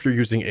 or if you're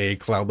using a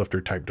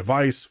Cloudlifter type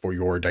device for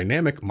your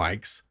dynamic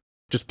mics,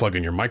 just plug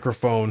in your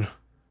microphone,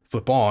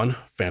 flip on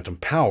phantom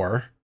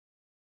power,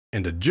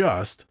 and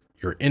adjust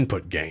your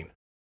input gain.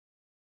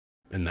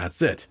 And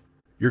that's it.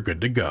 You're good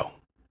to go.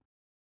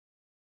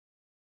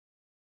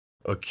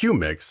 A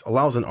Q-Mix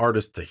allows an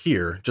artist to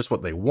hear just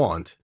what they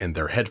want in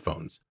their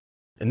headphones,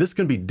 and this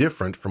can be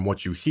different from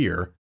what you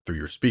hear through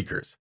your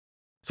speakers.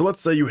 So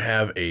let's say you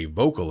have a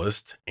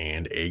vocalist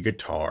and a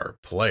guitar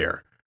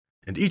player,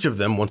 and each of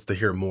them wants to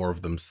hear more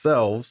of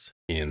themselves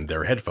in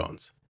their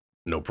headphones.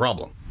 No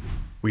problem.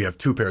 We have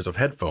two pairs of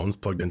headphones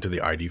plugged into the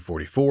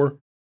ID44.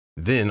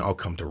 Then I'll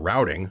come to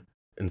routing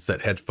and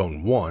set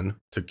headphone 1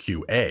 to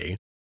QA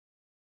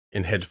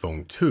and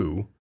headphone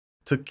 2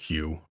 to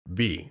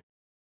QB.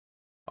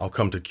 I'll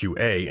come to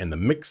QA in the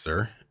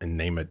mixer and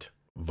name it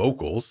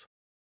vocals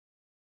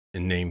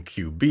and name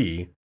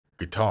QB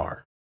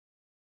guitar.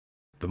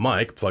 The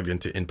mic plugged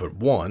into input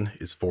 1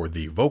 is for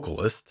the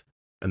vocalist,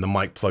 and the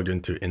mic plugged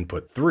into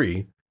input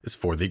 3 is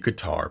for the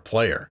guitar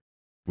player.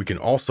 We can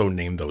also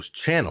name those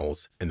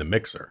channels in the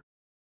mixer.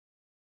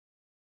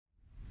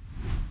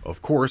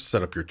 Of course,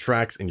 set up your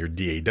tracks in your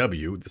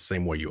DAW the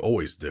same way you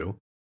always do.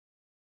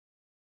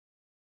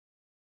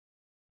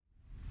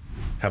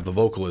 Have the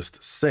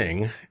vocalist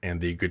sing and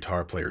the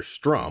guitar player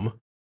strum,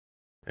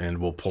 and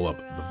we'll pull up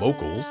the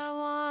vocals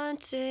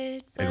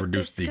and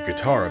reduce the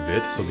guitar a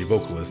bit so the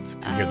vocalist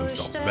can hear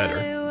themselves better.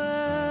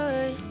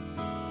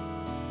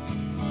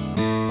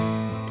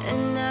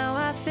 And now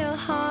I feel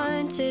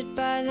haunted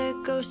by the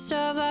ghosts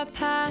of our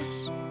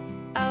past.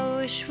 I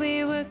wish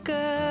we were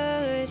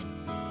good.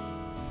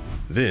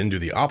 Then do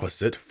the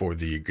opposite for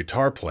the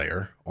guitar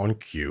player on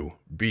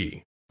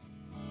QB.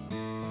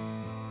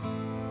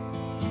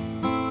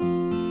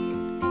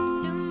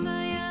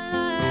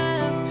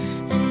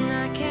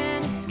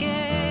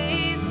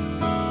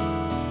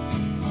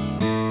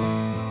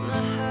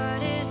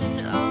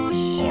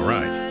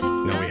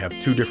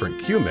 Two different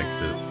Q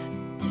mixes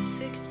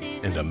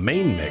and a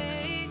main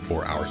mix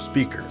for our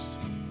speakers.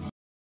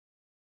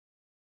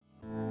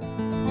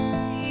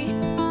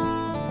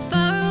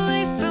 Far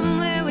away from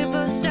where we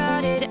both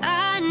started,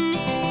 I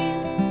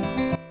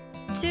need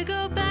to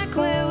go back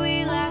where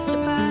we last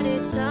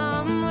departed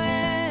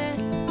somewhere.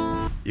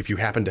 If you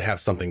happen to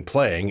have something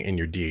playing in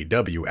your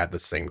DAW at the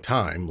same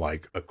time,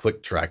 like a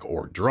click track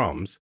or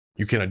drums,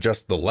 you can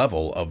adjust the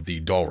level of the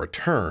DAW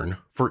return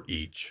for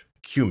each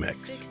Q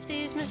mix. Fix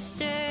these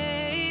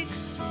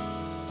mistakes.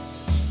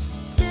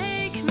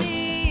 Take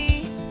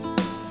me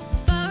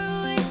far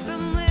away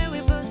from where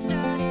we both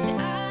started.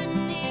 I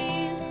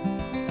need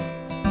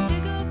to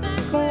go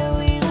back where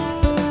we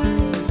last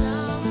started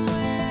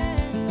somewhere.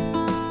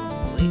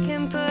 We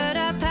can put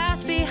our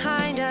past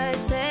behind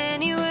us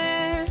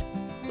anywhere.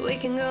 We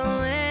can go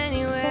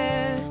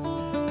anywhere.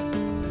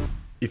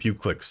 If you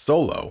click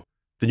solo,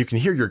 then you can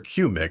hear your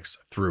Q mix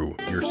through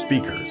your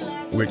speakers,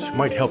 which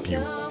might help you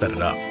set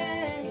it up.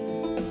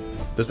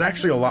 There's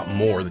actually a lot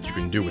more that you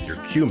can do with your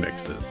Q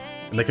mixes,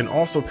 and they can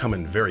also come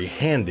in very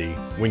handy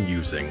when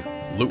using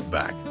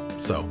Loopback.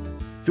 So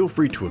feel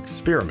free to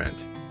experiment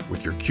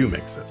with your Q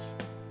mixes.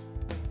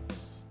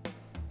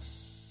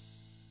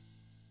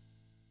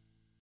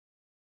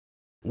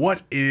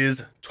 What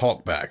is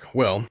Talkback?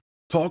 Well,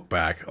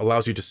 Talkback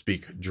allows you to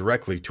speak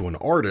directly to an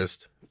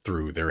artist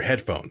through their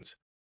headphones.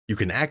 You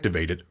can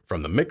activate it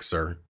from the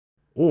mixer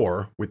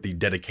or with the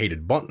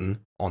dedicated button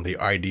on the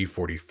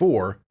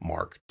ID44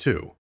 Mark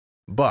II.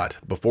 But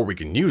before we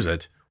can use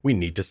it, we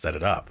need to set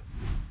it up.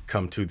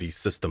 Come to the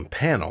System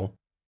panel,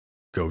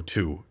 go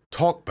to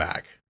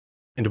Talkback,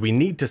 and we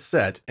need to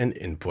set an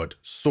input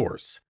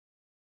source.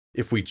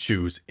 If we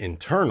choose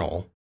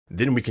internal,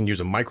 then we can use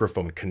a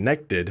microphone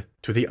connected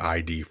to the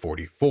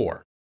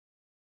ID44.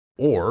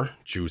 Or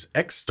choose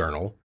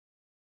external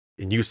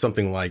and use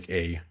something like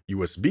a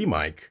USB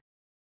mic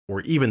or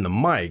even the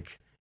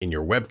mic in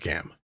your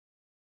webcam.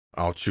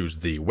 I'll choose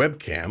the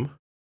webcam.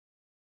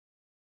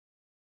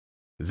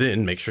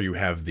 Then make sure you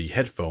have the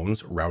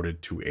headphones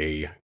routed to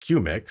a Q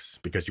mix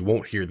because you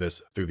won't hear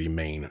this through the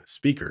main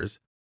speakers.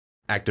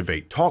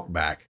 Activate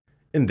Talkback,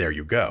 and there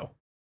you go.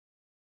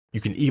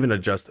 You can even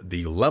adjust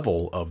the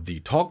level of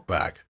the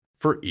Talkback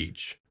for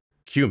each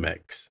Q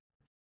mix.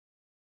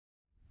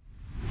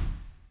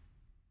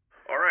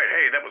 All right,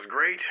 hey, that was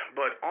great,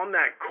 but on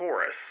that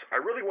chorus, I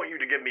really want you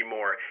to give me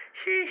more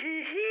hee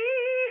hee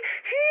hee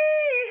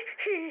hee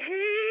hee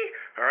hee.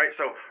 All right,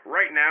 so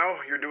right now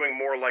you're doing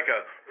more like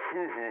a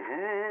hoo hoo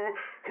hoo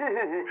hoo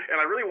hoo hoo, and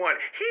I really want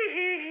hee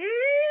hee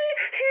hee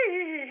hee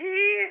hee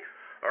hee.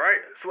 All right,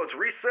 so let's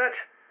reset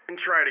and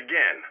try it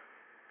again.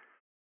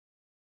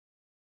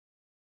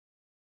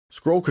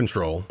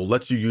 ScrollControll will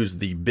let you use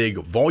the big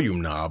volume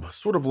knob,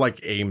 sort of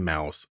like a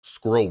mouse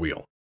scroll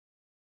wheel.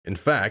 In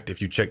fact,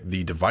 if you check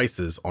the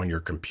devices on your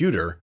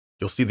computer,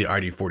 you'll see the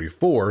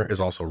ID44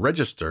 is also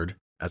registered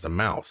as a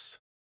mouse.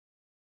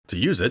 To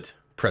use it,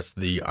 press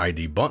the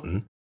ID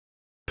button,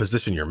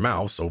 position your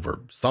mouse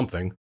over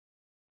something,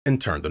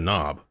 and turn the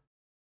knob.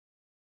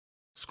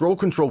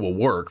 ScrollControll will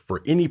work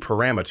for any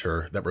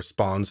parameter that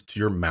responds to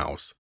your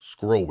mouse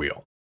scroll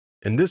wheel,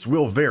 and this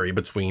will vary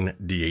between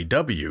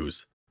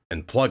DAWs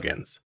and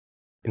plugins.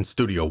 In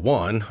Studio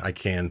One, I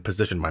can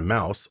position my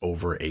mouse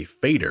over a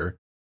fader,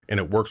 and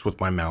it works with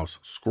my mouse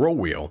scroll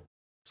wheel,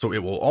 so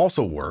it will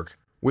also work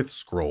with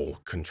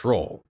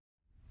ScrollControll.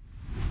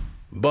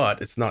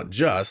 But it's not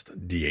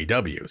just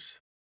DAWs.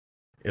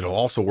 It'll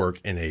also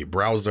work in a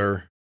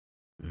browser,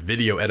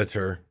 video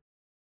editor,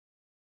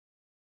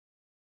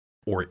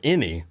 or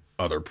any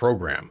other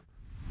program.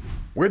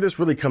 Where this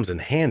really comes in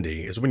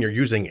handy is when you're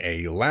using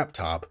a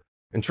laptop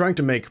and trying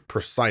to make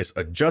precise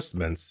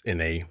adjustments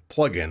in a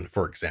plugin,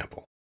 for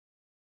example.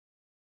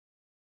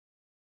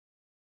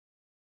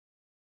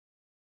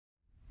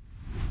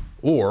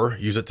 Or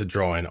use it to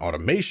draw in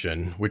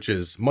automation, which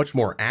is much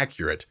more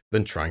accurate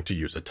than trying to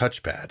use a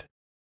touchpad.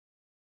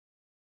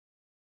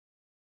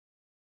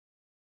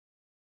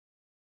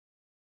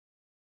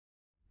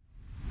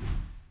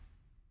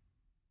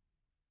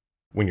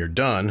 When you're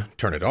done,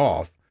 turn it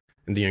off,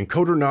 and the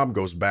encoder knob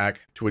goes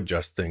back to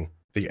adjusting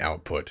the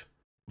output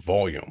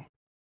volume.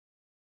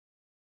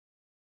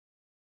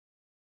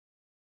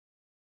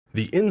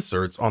 The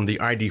inserts on the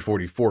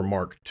ID44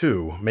 Mark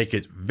II make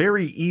it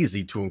very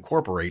easy to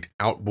incorporate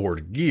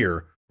outboard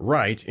gear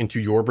right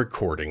into your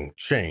recording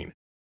chain.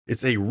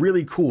 It's a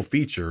really cool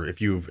feature if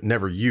you've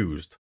never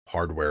used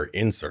hardware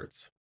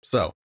inserts.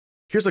 So,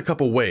 here's a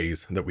couple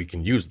ways that we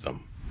can use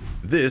them.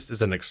 This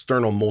is an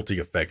external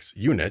multi-effects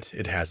unit.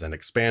 It has an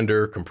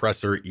expander,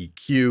 compressor,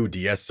 EQ,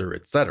 de-esser,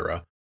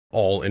 etc.,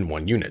 all in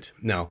one unit.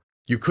 Now,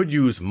 you could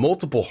use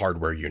multiple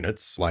hardware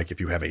units, like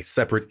if you have a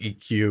separate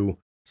EQ,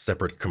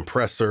 separate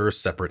compressor,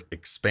 separate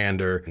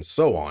expander, and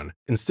so on,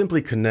 and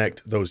simply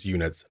connect those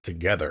units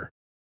together.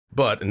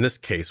 But in this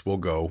case, we'll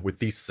go with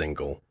the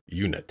single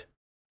unit.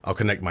 I'll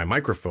connect my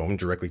microphone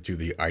directly to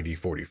the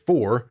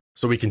ID44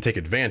 so we can take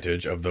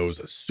advantage of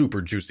those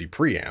super juicy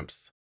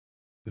preamps.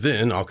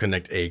 Then I'll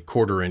connect a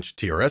 1/4-inch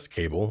TRS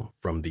cable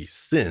from the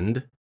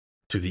send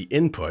to the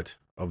input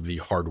of the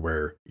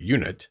hardware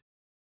unit.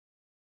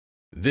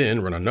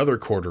 Then run another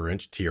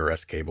 1/4-inch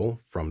TRS cable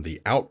from the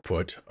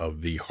output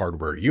of the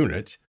hardware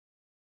unit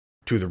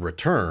to the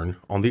return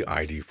on the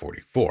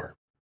ID44.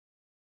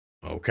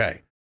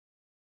 Okay.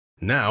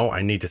 Now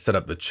I need to set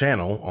up the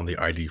channel on the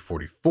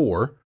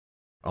ID44.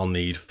 I'll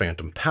need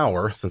phantom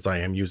power since I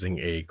am using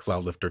a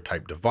Cloudlifter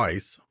type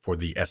device for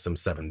the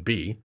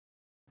SM7B.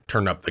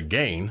 Turn up the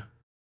gain.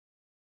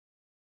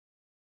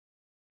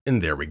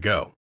 And there we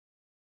go.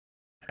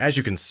 As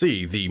you can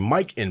see, the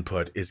mic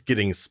input is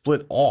getting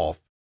split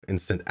off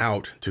and sent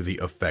out to the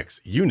effects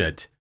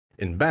unit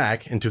and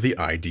back into the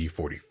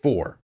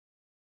ID44.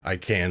 I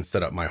can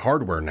set up my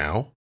hardware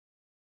now.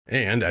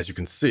 And as you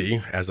can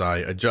see, as I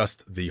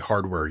adjust the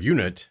hardware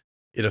unit,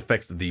 it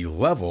affects the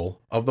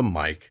level of the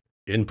mic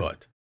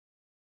input.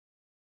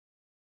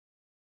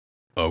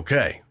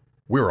 Okay,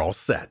 we're all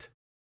set.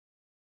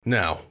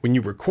 Now, when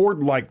you record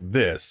like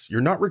this,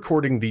 you're not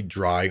recording the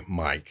dry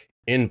mic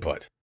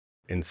input.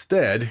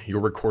 Instead, you're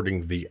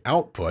recording the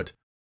output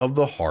of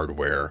the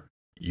hardware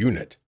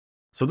unit.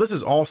 So this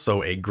is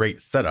also a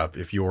great setup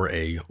if you're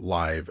a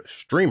live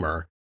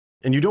streamer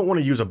and you don't want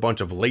to use a bunch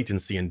of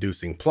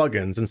latency-inducing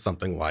plugins in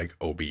something like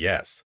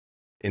OBS.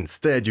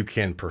 Instead, you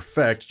can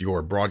perfect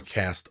your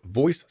broadcast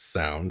voice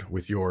sound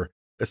with your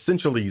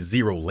essentially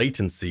zero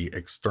latency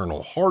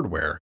external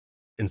hardware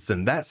and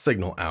send that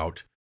signal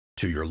out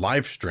to your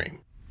live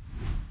stream.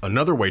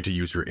 Another way to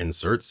use your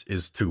inserts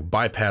is to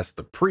bypass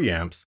the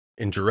preamps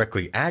and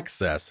directly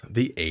access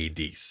the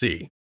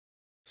ADC.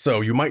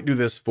 So you might do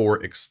this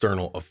for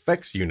external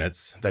effects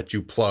units that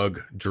you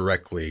plug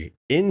directly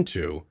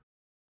into,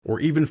 or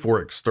even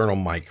for external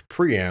mic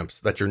preamps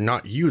that you're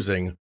not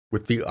using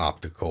with the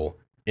optical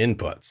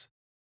inputs.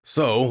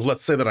 So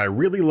let's say that I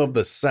really love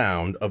the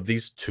sound of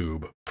these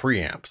tube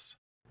preamps,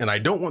 and I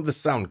don't want the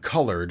sound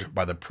colored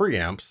by the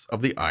preamps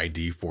of the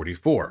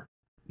ID44.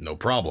 No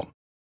problem.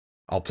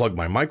 I'll plug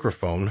my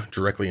microphone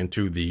directly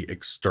into the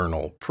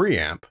external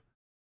preamp,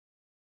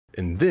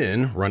 and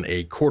then run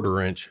a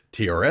 1/4-inch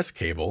TRS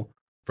cable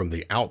from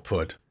the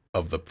output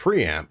of the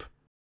preamp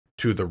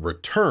to the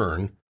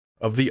return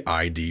of the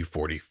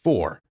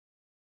ID44.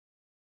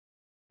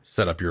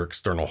 Set up your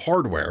external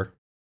hardware.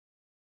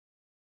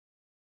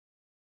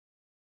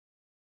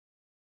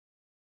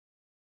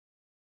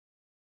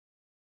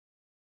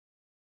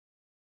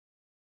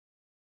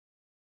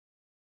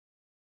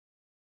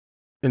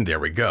 And there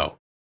we go.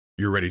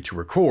 You're ready to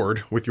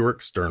record with your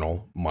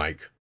external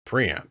mic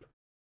preamp.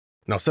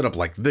 Now set up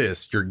like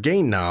this, your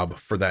gain knob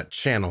for that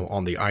channel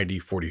on the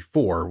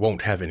ID44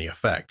 won't have any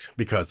effect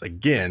because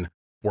again,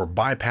 we're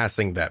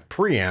bypassing that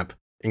preamp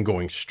and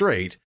going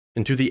straight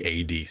into the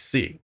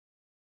ADC.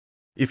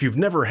 If you've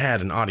never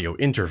had an audio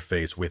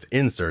interface with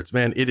inserts,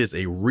 man, it is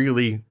a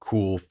really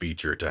cool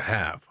feature to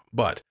have.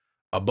 But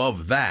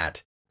above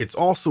that, it's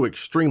also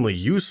extremely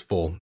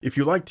useful if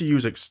you like to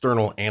use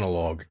external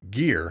analog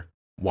gear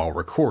while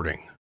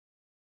recording.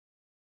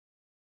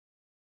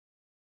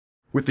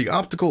 With the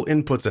optical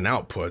inputs and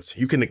outputs,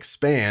 you can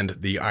expand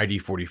the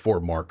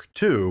ID44 Mark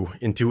II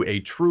into a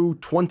true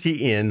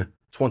 20-in,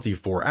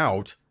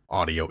 24-out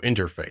audio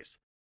interface.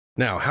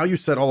 Now, how you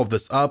set all of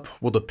this up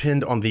will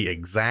depend on the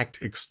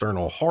exact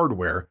external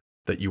hardware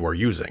that you are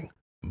using.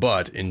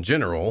 But in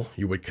general,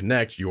 you would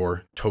connect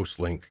your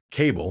Toastlink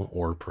cable,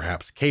 or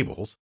perhaps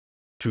cables,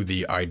 to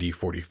the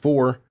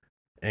ID44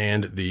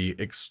 and the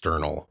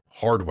external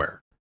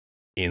hardware.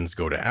 Ins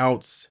go to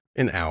outs,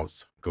 and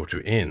outs go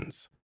to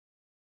ins.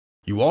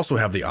 You also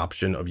have the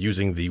option of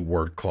using the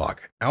word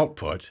clock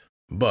output,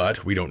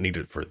 but we don't need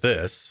it for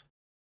this.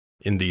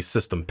 In the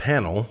system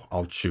panel,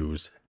 I'll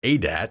choose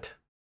ADAT.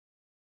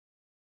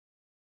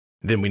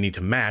 Then we need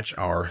to match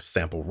our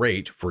sample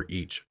rate for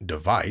each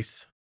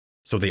device.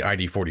 So the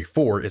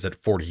ID44 is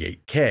at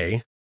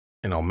 48K,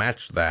 and I'll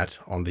match that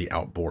on the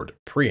outboard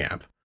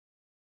preamp.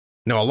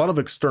 Now, a lot of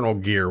external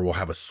gear will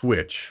have a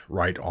switch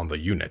right on the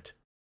unit.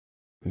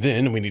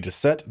 Then we need to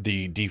set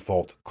the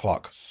default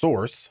clock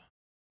source.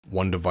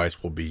 One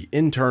device will be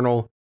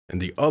internal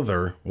and the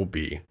other will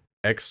be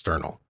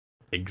external.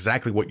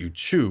 Exactly what you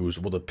choose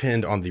will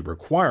depend on the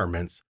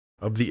requirements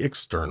of the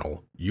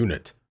external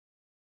unit.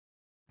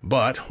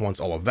 But once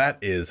all of that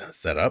is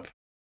set up,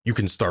 you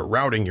can start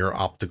routing your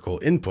optical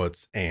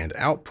inputs and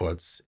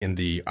outputs in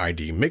the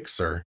ID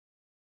mixer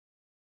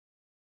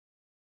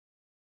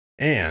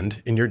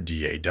and in your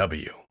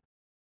DAW.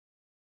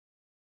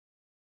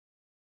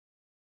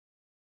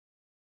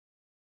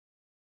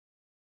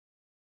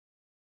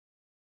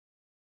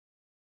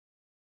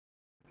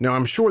 Now,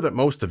 I'm sure that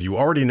most of you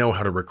already know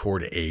how to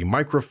record a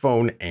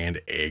microphone and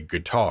a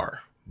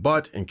guitar,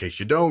 but in case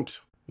you don't,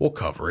 we'll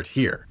cover it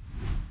here.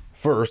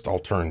 First, I'll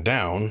turn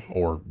down,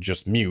 or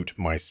just mute,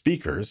 my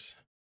speakers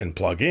and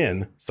plug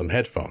in some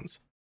headphones.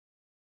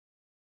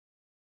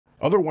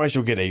 Otherwise,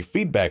 you'll get a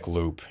feedback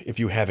loop if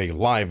you have a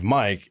live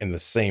mic in the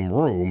same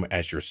room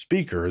as your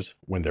speakers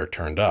when they're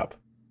turned up.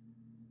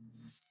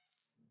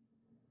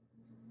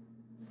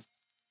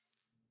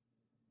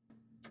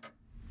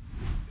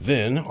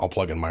 Then I'll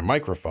plug in my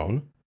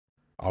microphone.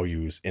 I'll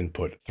use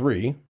input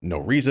 3, no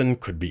reason,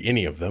 could be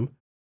any of them.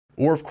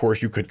 Or of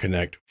course you could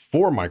connect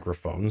 4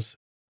 microphones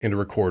and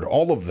record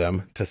all of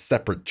them to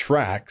separate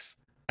tracks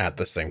at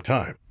the same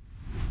time.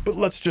 But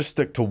let's just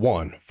stick to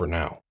 1 for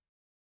now.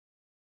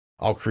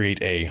 I'll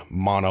create a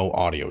mono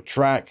audio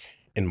track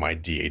in my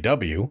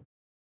DAW,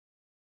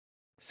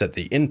 set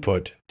the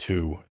input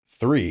to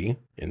 3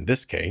 in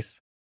this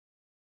case.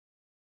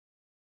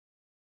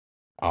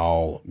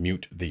 I'll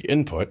mute the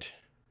input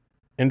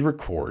and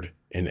record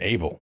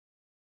enable.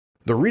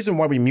 The reason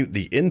why we mute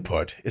the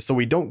input is so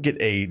we don't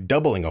get a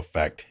doubling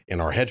effect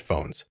in our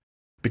headphones,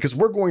 because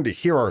we're going to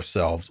hear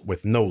ourselves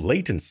with no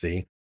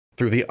latency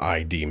through the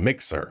ID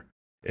mixer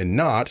and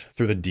not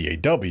through the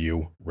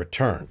DAW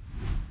return.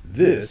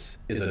 This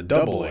is a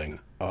doubling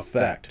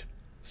effect.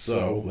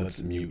 So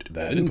let's mute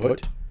that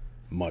input.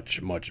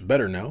 Much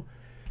better now.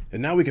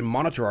 And now we can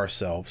monitor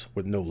ourselves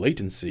with no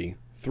latency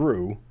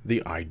through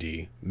the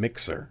ID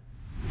mixer.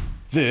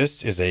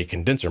 This is a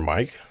condenser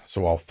mic,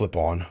 so I'll flip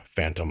on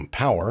phantom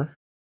power,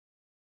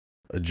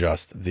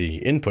 adjust the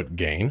input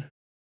gain.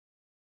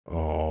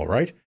 All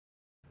right,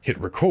 hit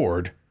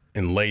record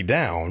and lay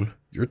down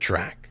your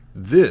track.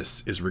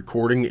 This is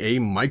recording a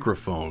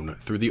microphone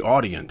through the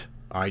Audient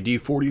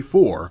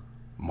iD44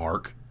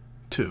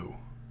 MKII.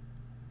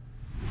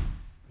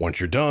 Once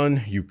you're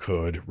done, you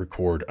could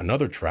record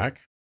another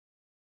track.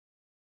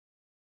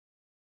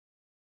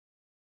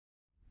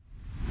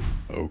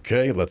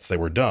 Okay, let's say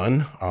we're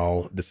done.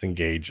 I'll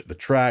disengage the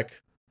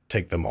track,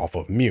 take them off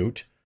of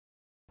mute.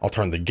 I'll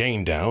turn the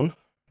gain down,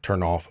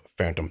 turn off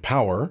phantom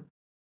power,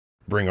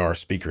 bring our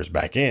speakers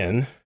back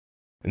in,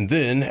 and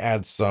then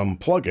add some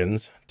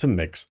plugins to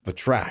mix the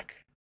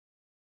track.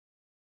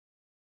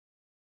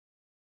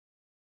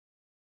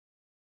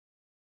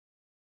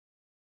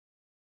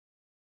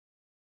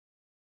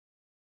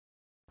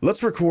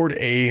 Let's record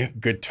a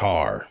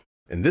guitar,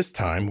 and this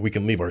time we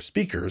can leave our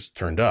speakers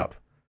turned up.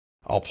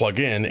 I'll plug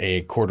in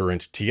a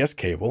 1/4-inch TS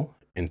cable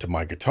into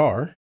my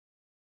guitar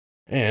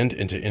and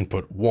into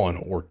input 1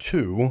 or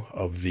 2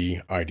 of the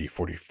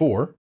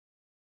iD44.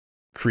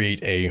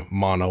 Create a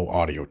mono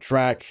audio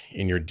track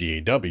in your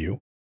DAW.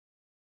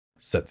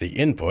 Set the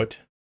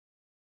input.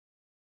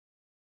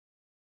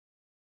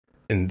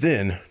 And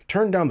then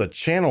turn down the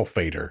channel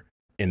fader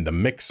in the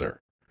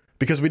mixer,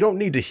 because we don't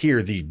need to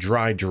hear the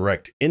dry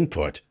direct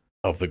input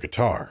of the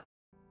guitar.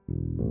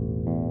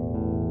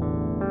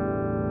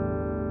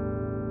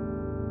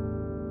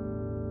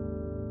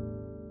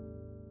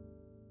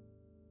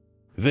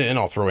 Then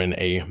I'll throw in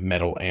a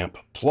metal amp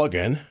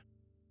plugin,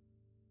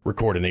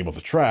 record enable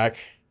the track,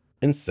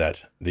 and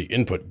set the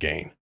input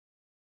gain.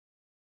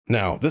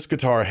 Now, this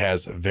guitar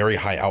has very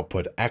high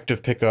output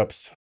active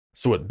pickups,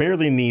 so it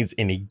barely needs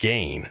any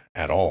gain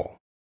at all.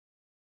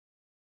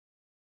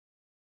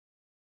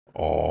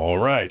 All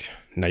right,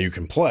 now you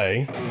can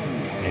play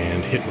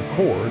and hit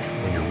record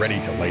when you're ready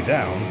to lay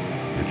down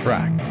your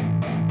track.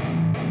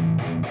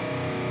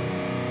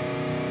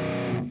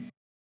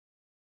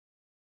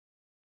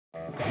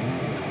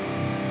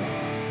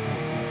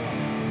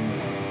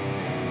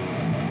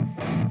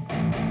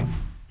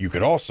 You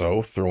could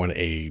also throw in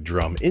a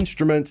drum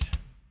instrument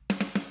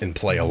and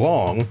play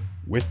along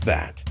with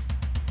that.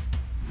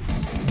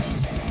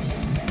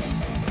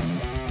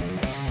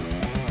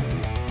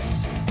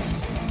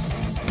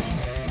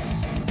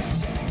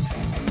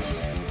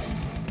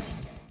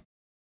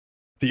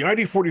 The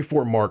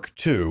iD44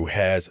 MKII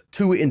has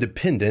 2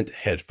 independent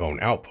headphone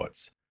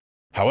outputs.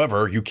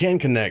 However, you can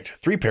connect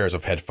 3 pairs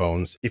of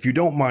headphones if you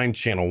don't mind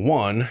channel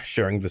 1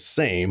 sharing the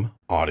same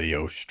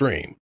audio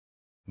stream.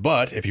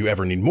 But if you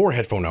ever need more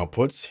headphone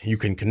outputs, you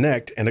can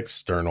connect an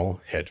external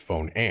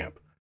headphone amp.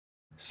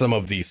 Some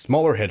of the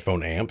smaller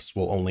headphone amps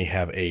will only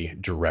have a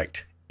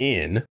direct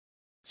in.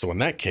 So in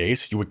that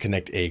case, you would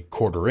connect a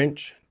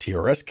 1/4-inch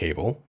TRS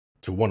cable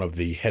to one of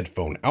the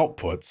headphone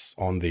outputs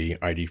on the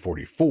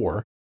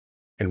ID44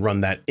 and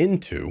run that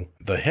into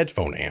the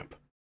headphone amp.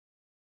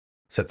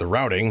 Set the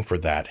routing for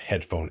that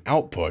headphone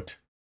output,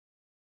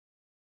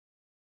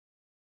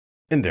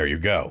 and there you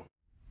go.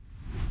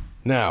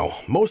 Now,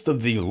 most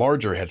of the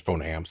larger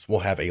headphone amps will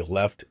have a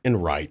left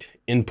and right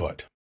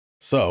input.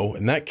 So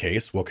in that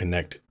case, we'll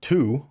connect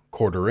 2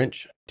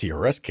 1/4-inch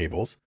TRS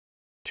cables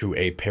to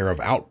a pair of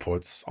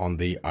outputs on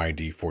the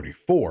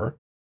ID44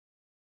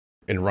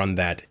 and run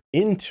that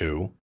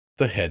into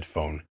the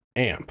headphone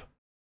amp.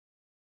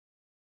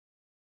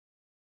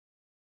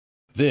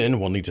 Then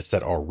we'll need to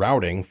set our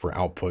routing for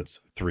outputs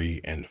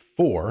 3 and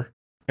 4.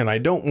 And I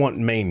don't want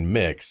main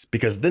mix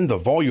because then the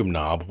volume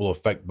knob will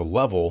affect the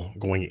level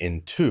going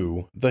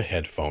into the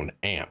headphone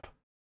amp.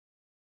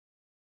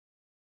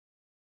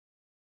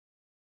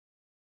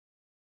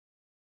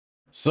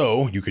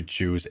 So you could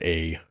choose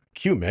a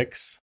Q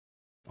mix.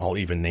 I'll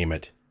even name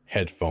it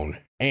headphone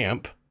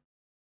amp.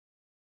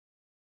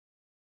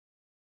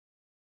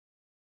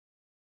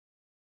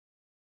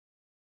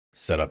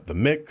 Set up the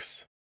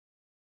mix.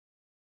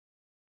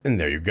 And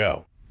there you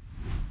go.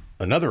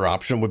 Another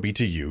option would be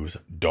to use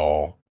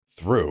DAW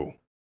through,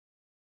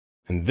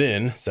 and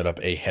then set up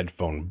a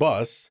headphone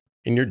bus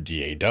in your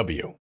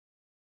DAW.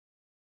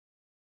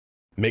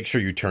 Make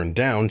sure you turn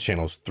down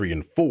channels 3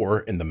 and 4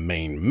 in the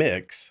main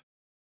mix,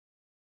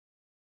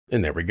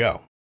 and there we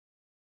go.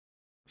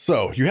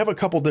 So you have a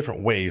couple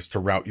different ways to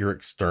route your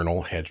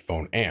external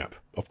headphone amp.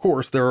 Of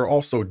course, there are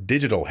also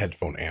digital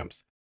headphone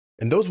amps,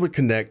 and those would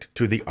connect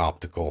to the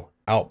optical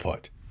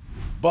output.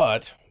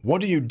 But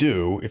what do you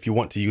do if you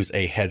want to use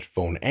a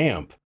headphone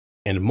amp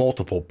and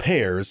multiple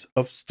pairs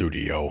of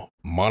studio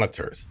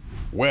monitors?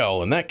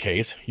 Well, in that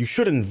case, you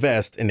should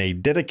invest in a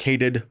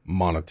dedicated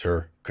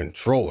monitor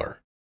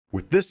controller.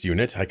 With this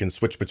unit, I can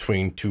switch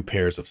between 2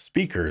 pairs of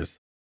speakers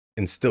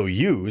and still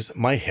use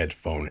my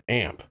headphone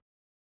amp.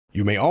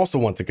 You may also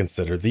want to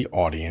consider the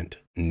Audient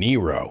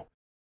Nero,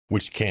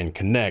 which can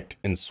connect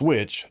and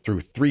switch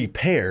through 3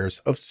 pairs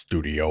of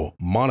studio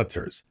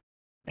monitors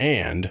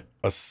and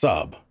a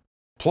sub.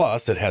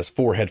 Plus, it has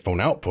 4 headphone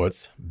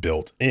outputs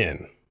built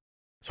in.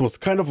 So it's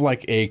kind of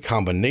like a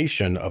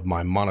combination of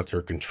my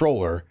monitor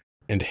controller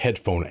and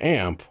headphone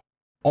amp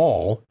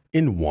all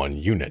in one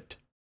unit.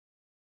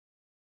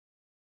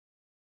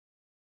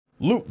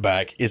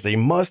 Loopback is a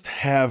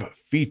must-have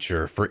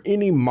feature for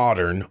any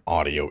modern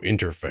audio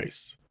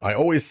interface. I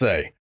always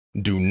say,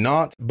 do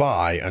not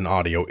buy an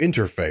audio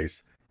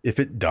interface if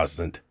it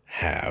doesn't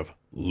have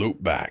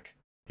Loopback.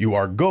 You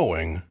are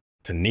going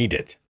to need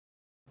it.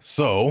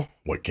 So,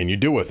 what can you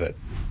do with it?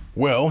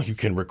 Well, you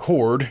can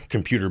record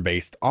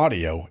computer-based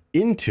audio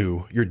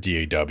into your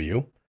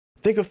DAW.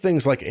 Think of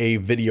things like a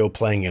video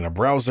playing in a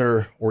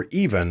browser or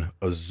even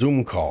a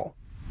Zoom call.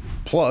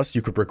 Plus,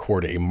 you could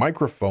record a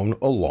microphone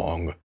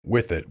along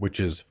with it, which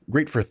is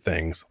great for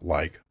things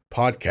like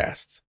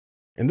podcasts.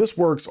 And this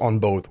works on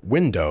both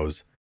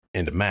Windows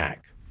and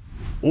Mac.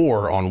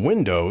 Or on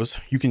Windows,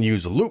 you can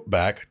use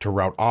Loopback to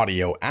route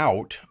audio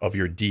out of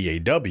your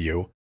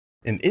DAW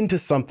and into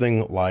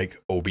something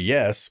like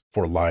OBS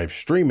for live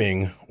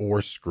streaming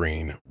or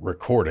screen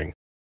recording.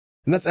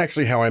 And that's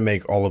actually how I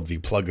make all of the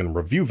plugin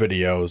review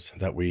videos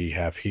that we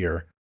have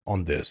here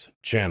on this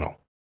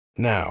channel.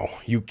 Now,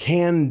 you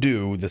can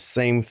do the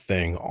same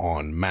thing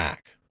on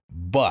Mac,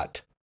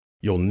 but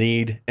you'll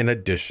need an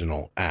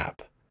additional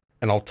app,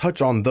 and I'll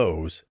touch on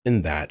those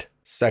in that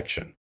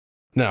section.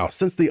 Now,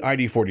 since the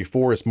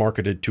ID44 is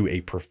marketed to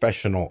a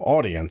professional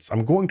audience,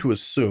 I'm going to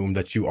assume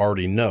that you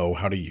already know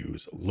how to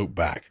use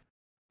Loopback.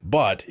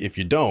 But if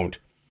you don't,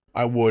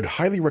 I would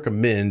highly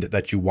recommend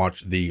that you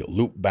watch the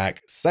Loopback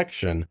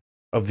section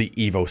of the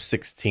Evo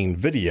 16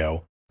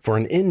 video for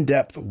an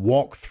in-depth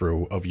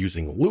walkthrough of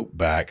using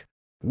Loopback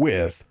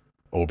with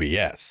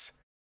OBS.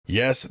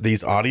 Yes,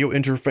 these audio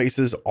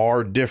interfaces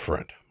are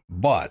different,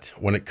 but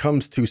when it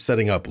comes to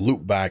setting up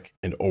Loopback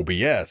and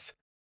OBS,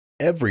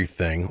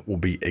 everything will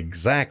be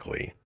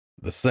exactly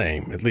the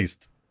same, at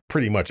least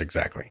pretty much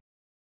exactly.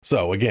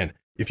 So again,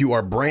 if you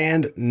are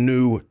brand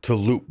new to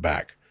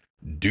Loopback,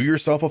 do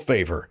yourself a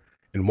favor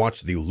and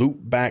watch the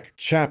Loopback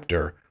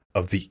chapter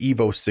of the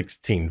Evo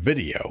 16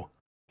 video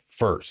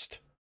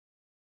first.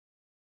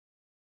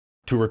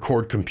 To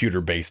record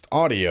computer-based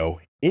audio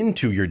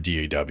into your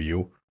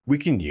DAW, we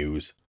can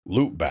use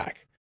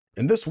Loopback,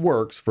 and this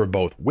works for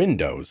both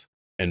Windows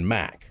and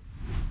Mac.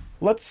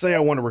 Let's say I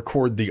want to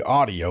record the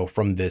audio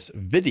from this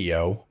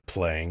video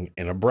playing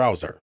in a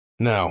browser.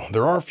 Now,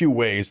 there are a few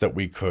ways that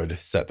we could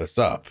set this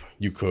up.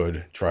 You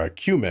could try a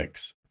Q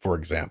mix, for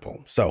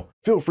example, so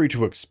feel free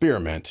to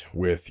experiment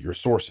with your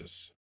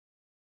sources.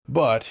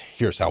 But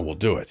here's how we'll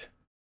do it.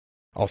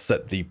 I'll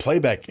set the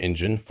playback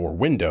engine for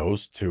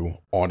Windows to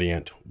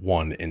Audient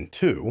 1 and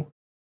 2,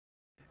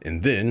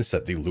 and then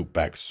set the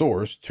Loopback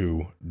source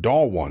to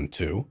DAW 1,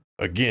 2.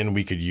 Again,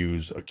 we could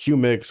use a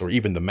QMix or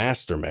even the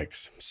master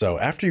mix. So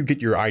after you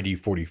get your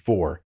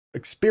ID44,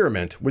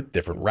 experiment with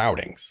different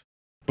routings.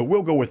 But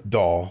we'll go with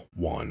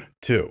DAW1,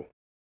 2.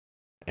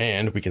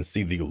 And we can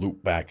see the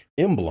loopback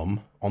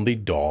emblem on the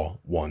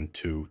DAW1,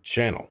 2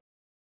 channel.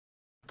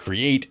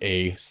 Create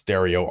a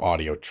stereo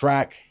audio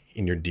track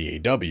in your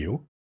DAW.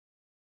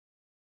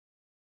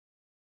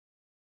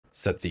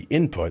 Set the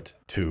input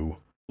to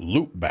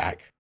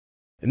Loopback,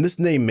 and this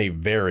name may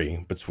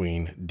vary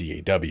between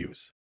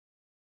DAWs.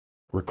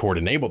 Record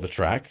enable the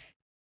track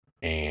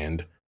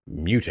and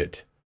mute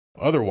it.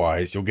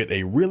 Otherwise, you'll get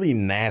a really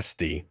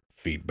nasty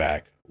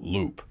feedback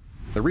loop.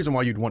 The reason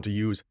why you'd want to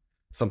use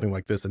something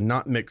like this and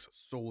not mix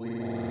solely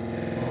on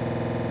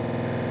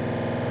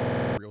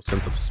real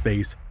sense of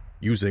space,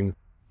 using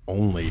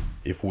only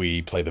if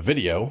we play the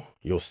video,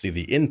 you'll see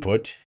the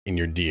input in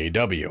your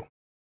DAW.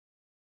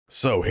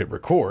 So hit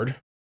record,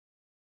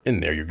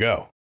 and there you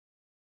go.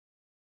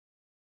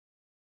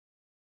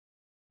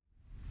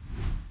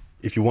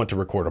 If you want to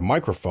record a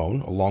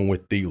microphone along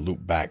with the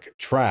loopback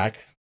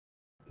track,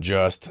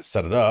 just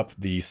set it up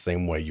the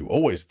same way you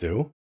always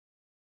do.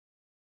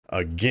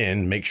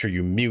 Again, make sure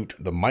you mute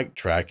the mic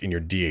track in your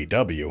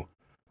DAW,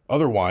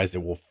 otherwise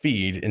it will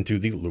feed into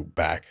the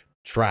loopback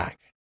track.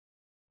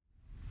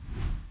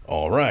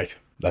 All right,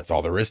 that's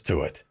all there is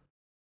to it.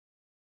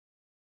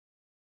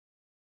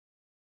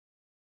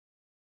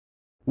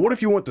 What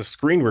if you want to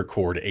screen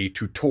record a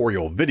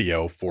tutorial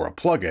video for a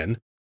plugin,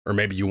 or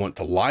maybe you want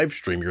to live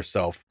stream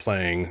yourself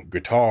playing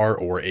guitar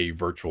or a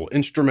virtual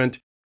instrument,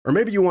 or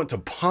maybe you want to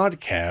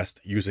podcast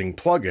using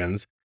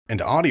plugins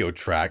and audio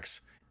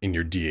tracks in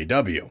your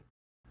DAW?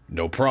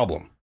 No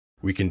problem.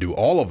 We can do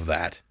all of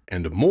that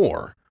and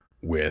more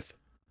with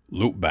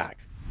Loopback.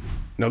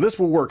 Now this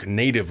will work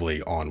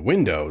natively on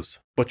Windows,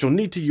 but you'll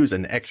need to use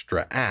an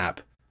extra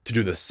app to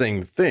do the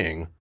same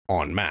thing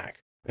on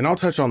Mac. And I'll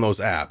touch on those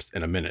apps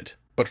in a minute.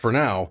 But for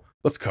now,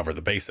 let's cover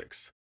the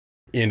basics.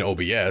 In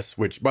OBS,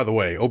 which by the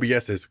way,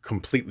 OBS is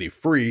completely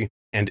free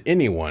and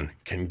anyone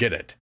can get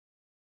it.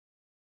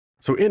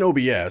 So in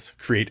OBS,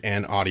 create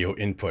an audio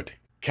input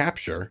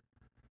capture,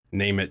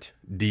 name it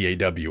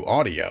DAW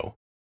audio,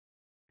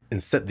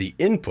 and set the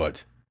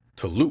input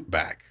to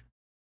Loopback.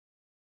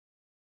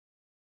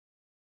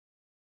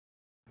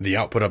 The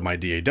output of my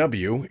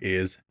DAW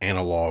is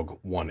analog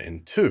 1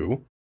 and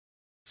 2,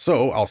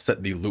 so I'll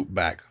set the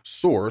Loopback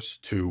source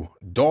to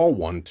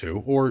DAW1,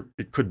 2, or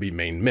it could be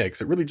main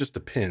mix. It really just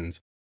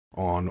depends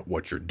on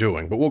what you're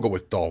doing, but we'll go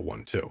with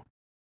DAW1, 2.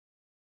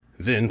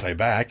 Then play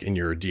back in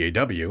your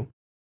DAW,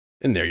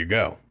 and there you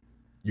go.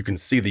 You can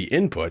see the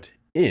input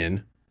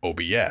in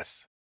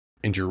OBS,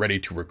 and you're ready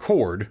to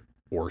record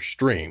or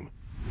stream.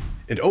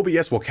 And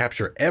OBS will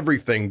capture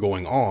everything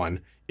going on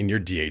in your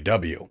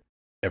DAW.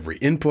 Every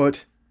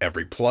input,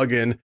 every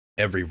plugin,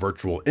 every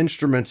virtual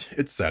instrument,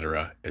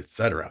 etc.,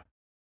 etc.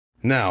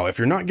 Now, if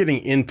you're not getting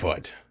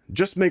input,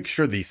 just make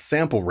sure the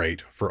sample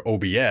rate for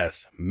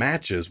OBS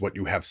matches what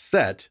you have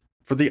set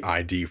for the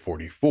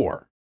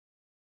ID44.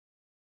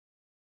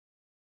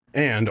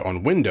 And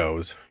on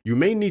Windows, you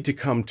may need to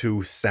come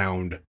to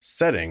Sound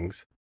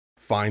Settings,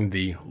 find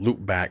the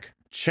Loopback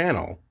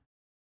channel,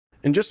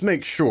 and just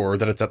make sure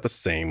that it's at the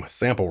same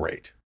sample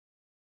rate.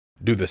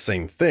 Do the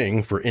same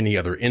thing for any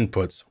other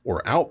inputs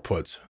or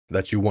outputs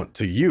that you want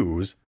to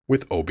use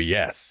with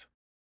OBS.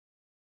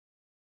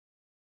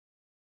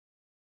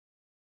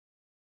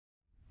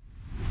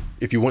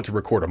 If you want to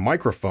record a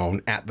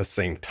microphone at the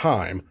same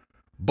time,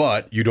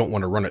 but you don't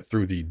want to run it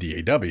through the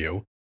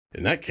DAW,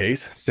 in that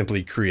case,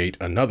 simply create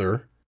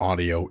another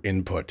audio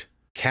input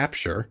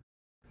capture,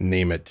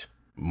 name it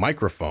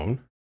microphone,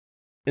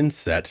 and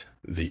set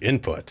the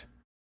input.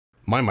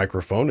 My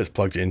microphone is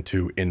plugged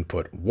into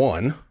input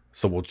 1,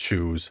 so we'll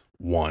choose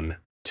 1,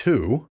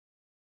 2.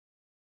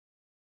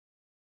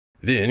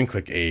 Then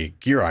click a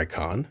gear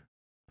icon,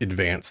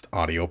 Advanced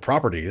Audio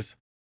Properties,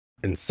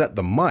 and set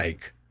the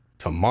mic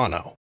to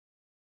mono.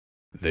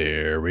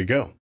 There we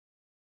go.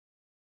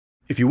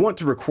 If you want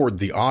to record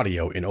the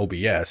audio in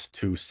OBS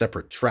to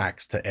separate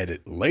tracks to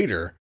edit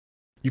later,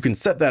 you can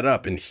set that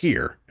up in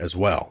here as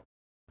well.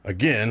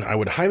 Again, I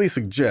would highly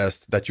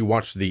suggest that you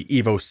watch the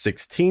Evo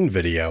 16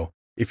 video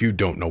if you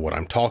don't know what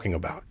I'm talking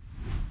about.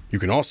 You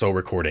can also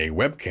record a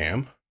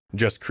webcam.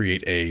 Just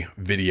create a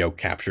video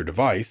capture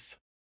device,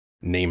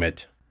 name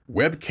it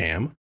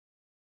webcam,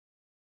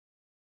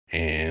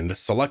 and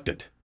select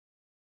it.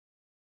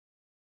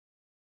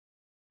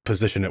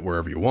 Position it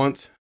wherever you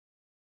want,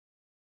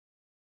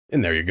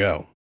 and there you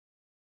go.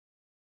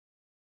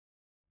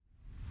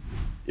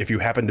 If you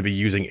happen to be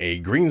using a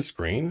green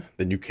screen,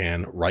 then you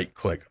can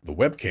right-click the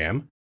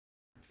webcam,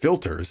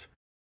 filters,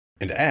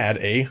 and add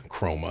a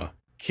chroma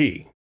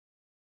key.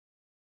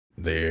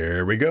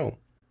 There we go.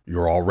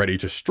 You're all ready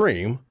to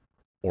stream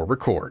or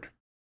record.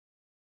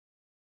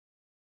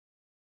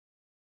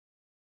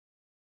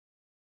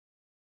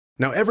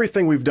 Now,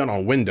 everything we've done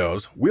on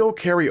Windows will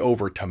carry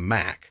over to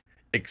Mac,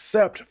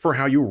 except for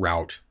how you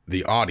route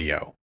the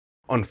audio.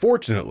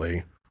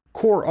 Unfortunately,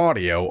 Core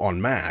Audio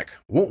on Mac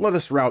won't let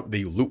us route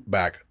the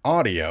Loopback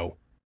audio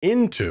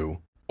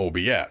into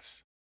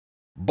OBS.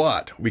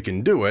 But we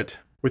can do it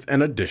with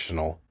an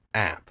additional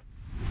app.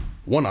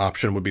 One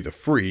option would be the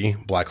free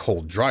black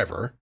hole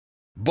driver,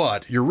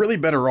 but you're really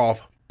better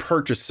off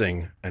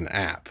purchasing an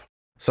app.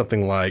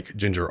 Something like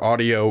Ginger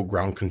Audio,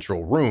 Ground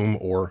Control Room,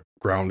 or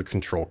Ground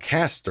Control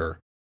Caster,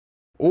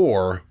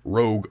 or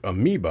Rogue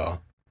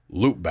Amoeba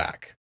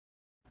Loopback.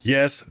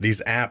 Yes,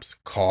 these apps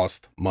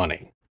cost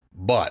money,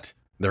 but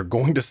they're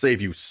going to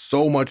save you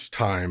so much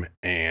time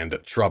and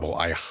trouble.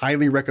 I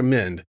highly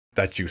recommend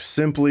that you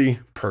simply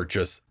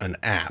purchase an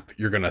app.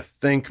 You're going to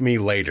thank me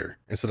later.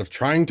 Instead of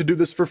trying to do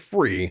this for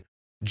free,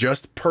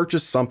 just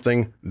purchase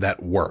something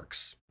that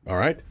works. All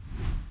right?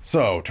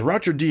 So to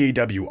route your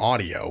DAW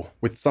audio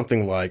with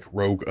something like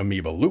Rogue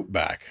Amoeba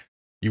Loopback,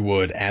 you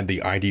would add the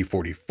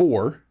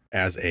ID44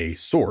 as a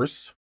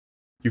source.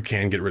 You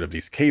can get rid of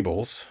these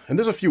cables, and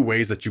there's a few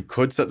ways that you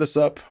could set this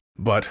up,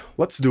 but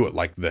let's do it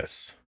like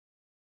this.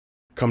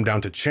 Come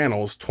down to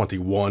channels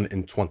 21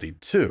 and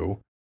 22,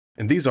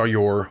 and these are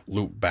your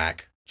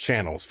loopback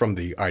channels from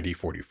the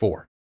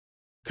ID44.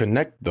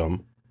 Connect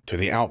them to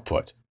the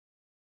output.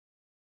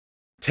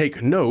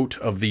 Take note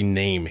of the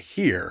name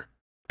here,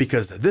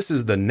 because this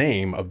is the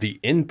name of the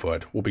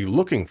input we'll be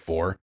looking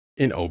for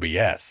in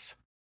OBS.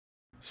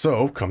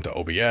 So come to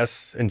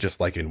OBS, and just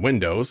like in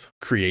Windows,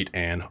 create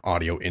an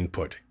audio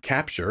input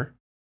capture.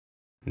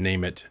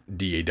 Name it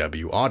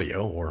DAW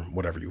audio, or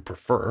whatever you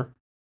prefer.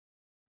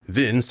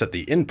 Then set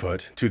the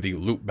input to the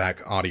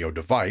loopback audio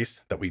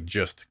device that we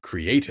just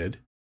created.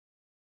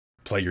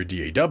 Play your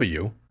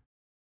DAW,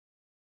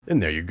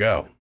 and there you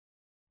go.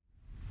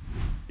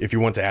 If you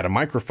want to add a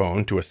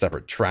microphone to a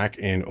separate track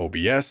in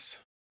OBS,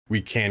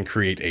 we can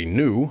create a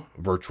new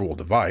virtual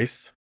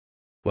device.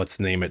 Let's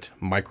name it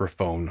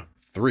Microphone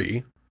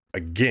 3.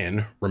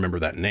 Again, remember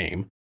that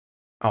name.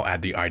 I'll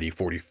add the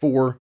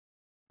ID44,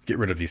 get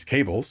rid of these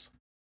cables.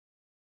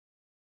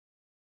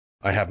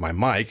 I have my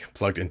mic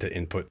plugged into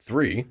input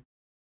 3.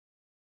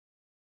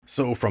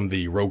 So from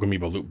the Rogue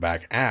Amoeba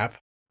Loopback app,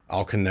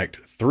 I'll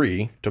connect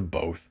 3 to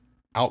both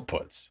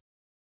outputs.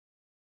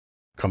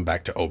 Come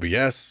back to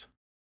OBS,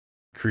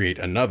 create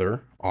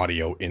another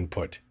audio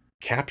input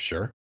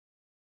capture,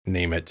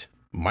 name it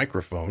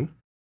Microphone.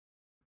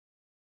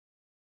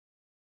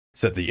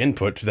 Set the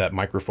input to that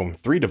Microphone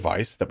 3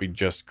 device that we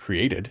just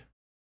created.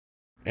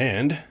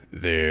 And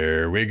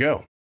there we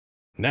go.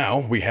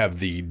 Now we have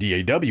the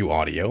DAW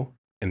audio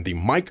and the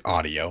mic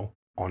audio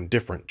on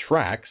different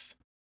tracks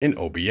in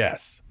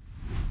OBS.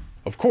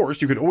 Of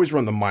course, you could always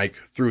run the mic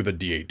through the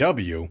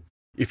DAW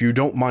if you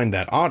don't mind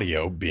that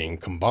audio being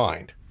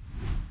combined.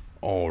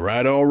 All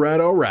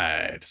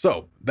right.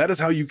 So that is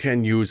how you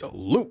can use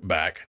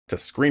Loopback to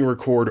screen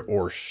record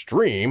or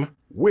stream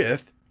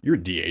with your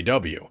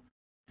DAW.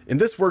 And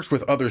this works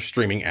with other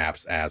streaming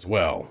apps as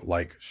well,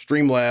 like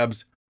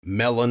Streamlabs,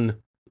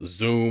 Melon,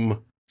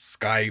 Zoom,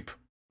 Skype,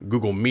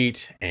 Google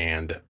Meet,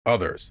 and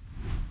others.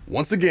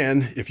 Once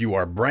again, if you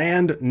are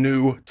brand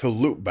new to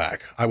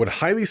Loopback, I would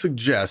highly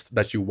suggest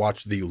that you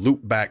watch the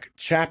Loopback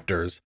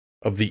chapters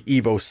of the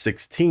Evo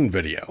 16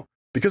 video,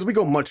 because we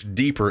go much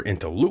deeper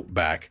into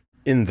Loopback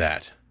in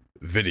that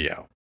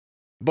video.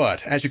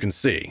 But as you can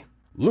see,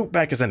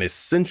 Loopback is an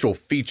essential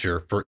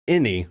feature for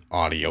any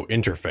audio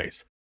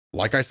interface.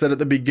 Like I said at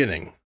the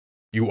beginning,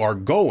 you are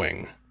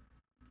going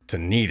to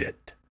need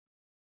it.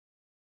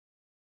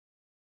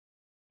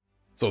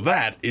 So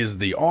that is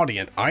the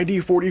Audient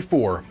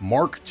ID44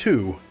 Mark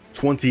II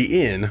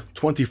 20-in,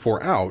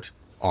 24-out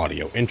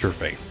audio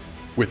interface.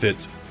 With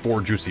its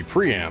 4 juicy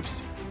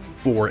preamps,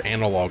 4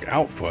 analog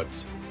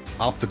outputs,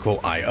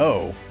 optical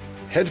I/O,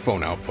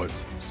 headphone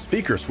outputs,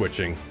 speaker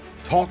switching,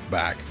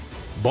 Talkback,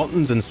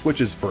 buttons and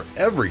switches for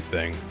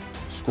everything,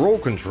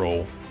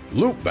 ScrollControll,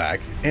 Loopback,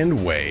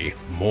 and way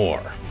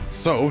more.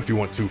 So if you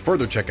want to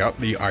further check out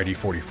the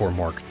ID44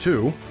 Mark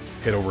II,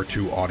 head over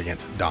to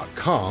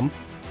audient.com,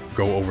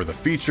 go over the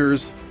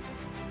features,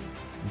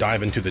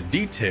 dive into the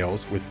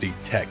details with the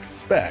tech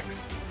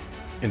specs,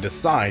 and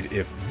decide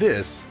if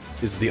this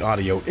is the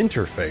audio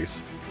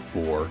interface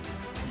for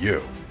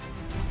you.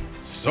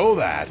 So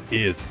that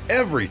is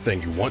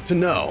everything you want to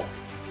know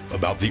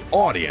about the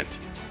Audient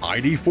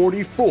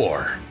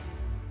ID44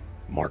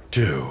 Mark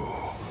II.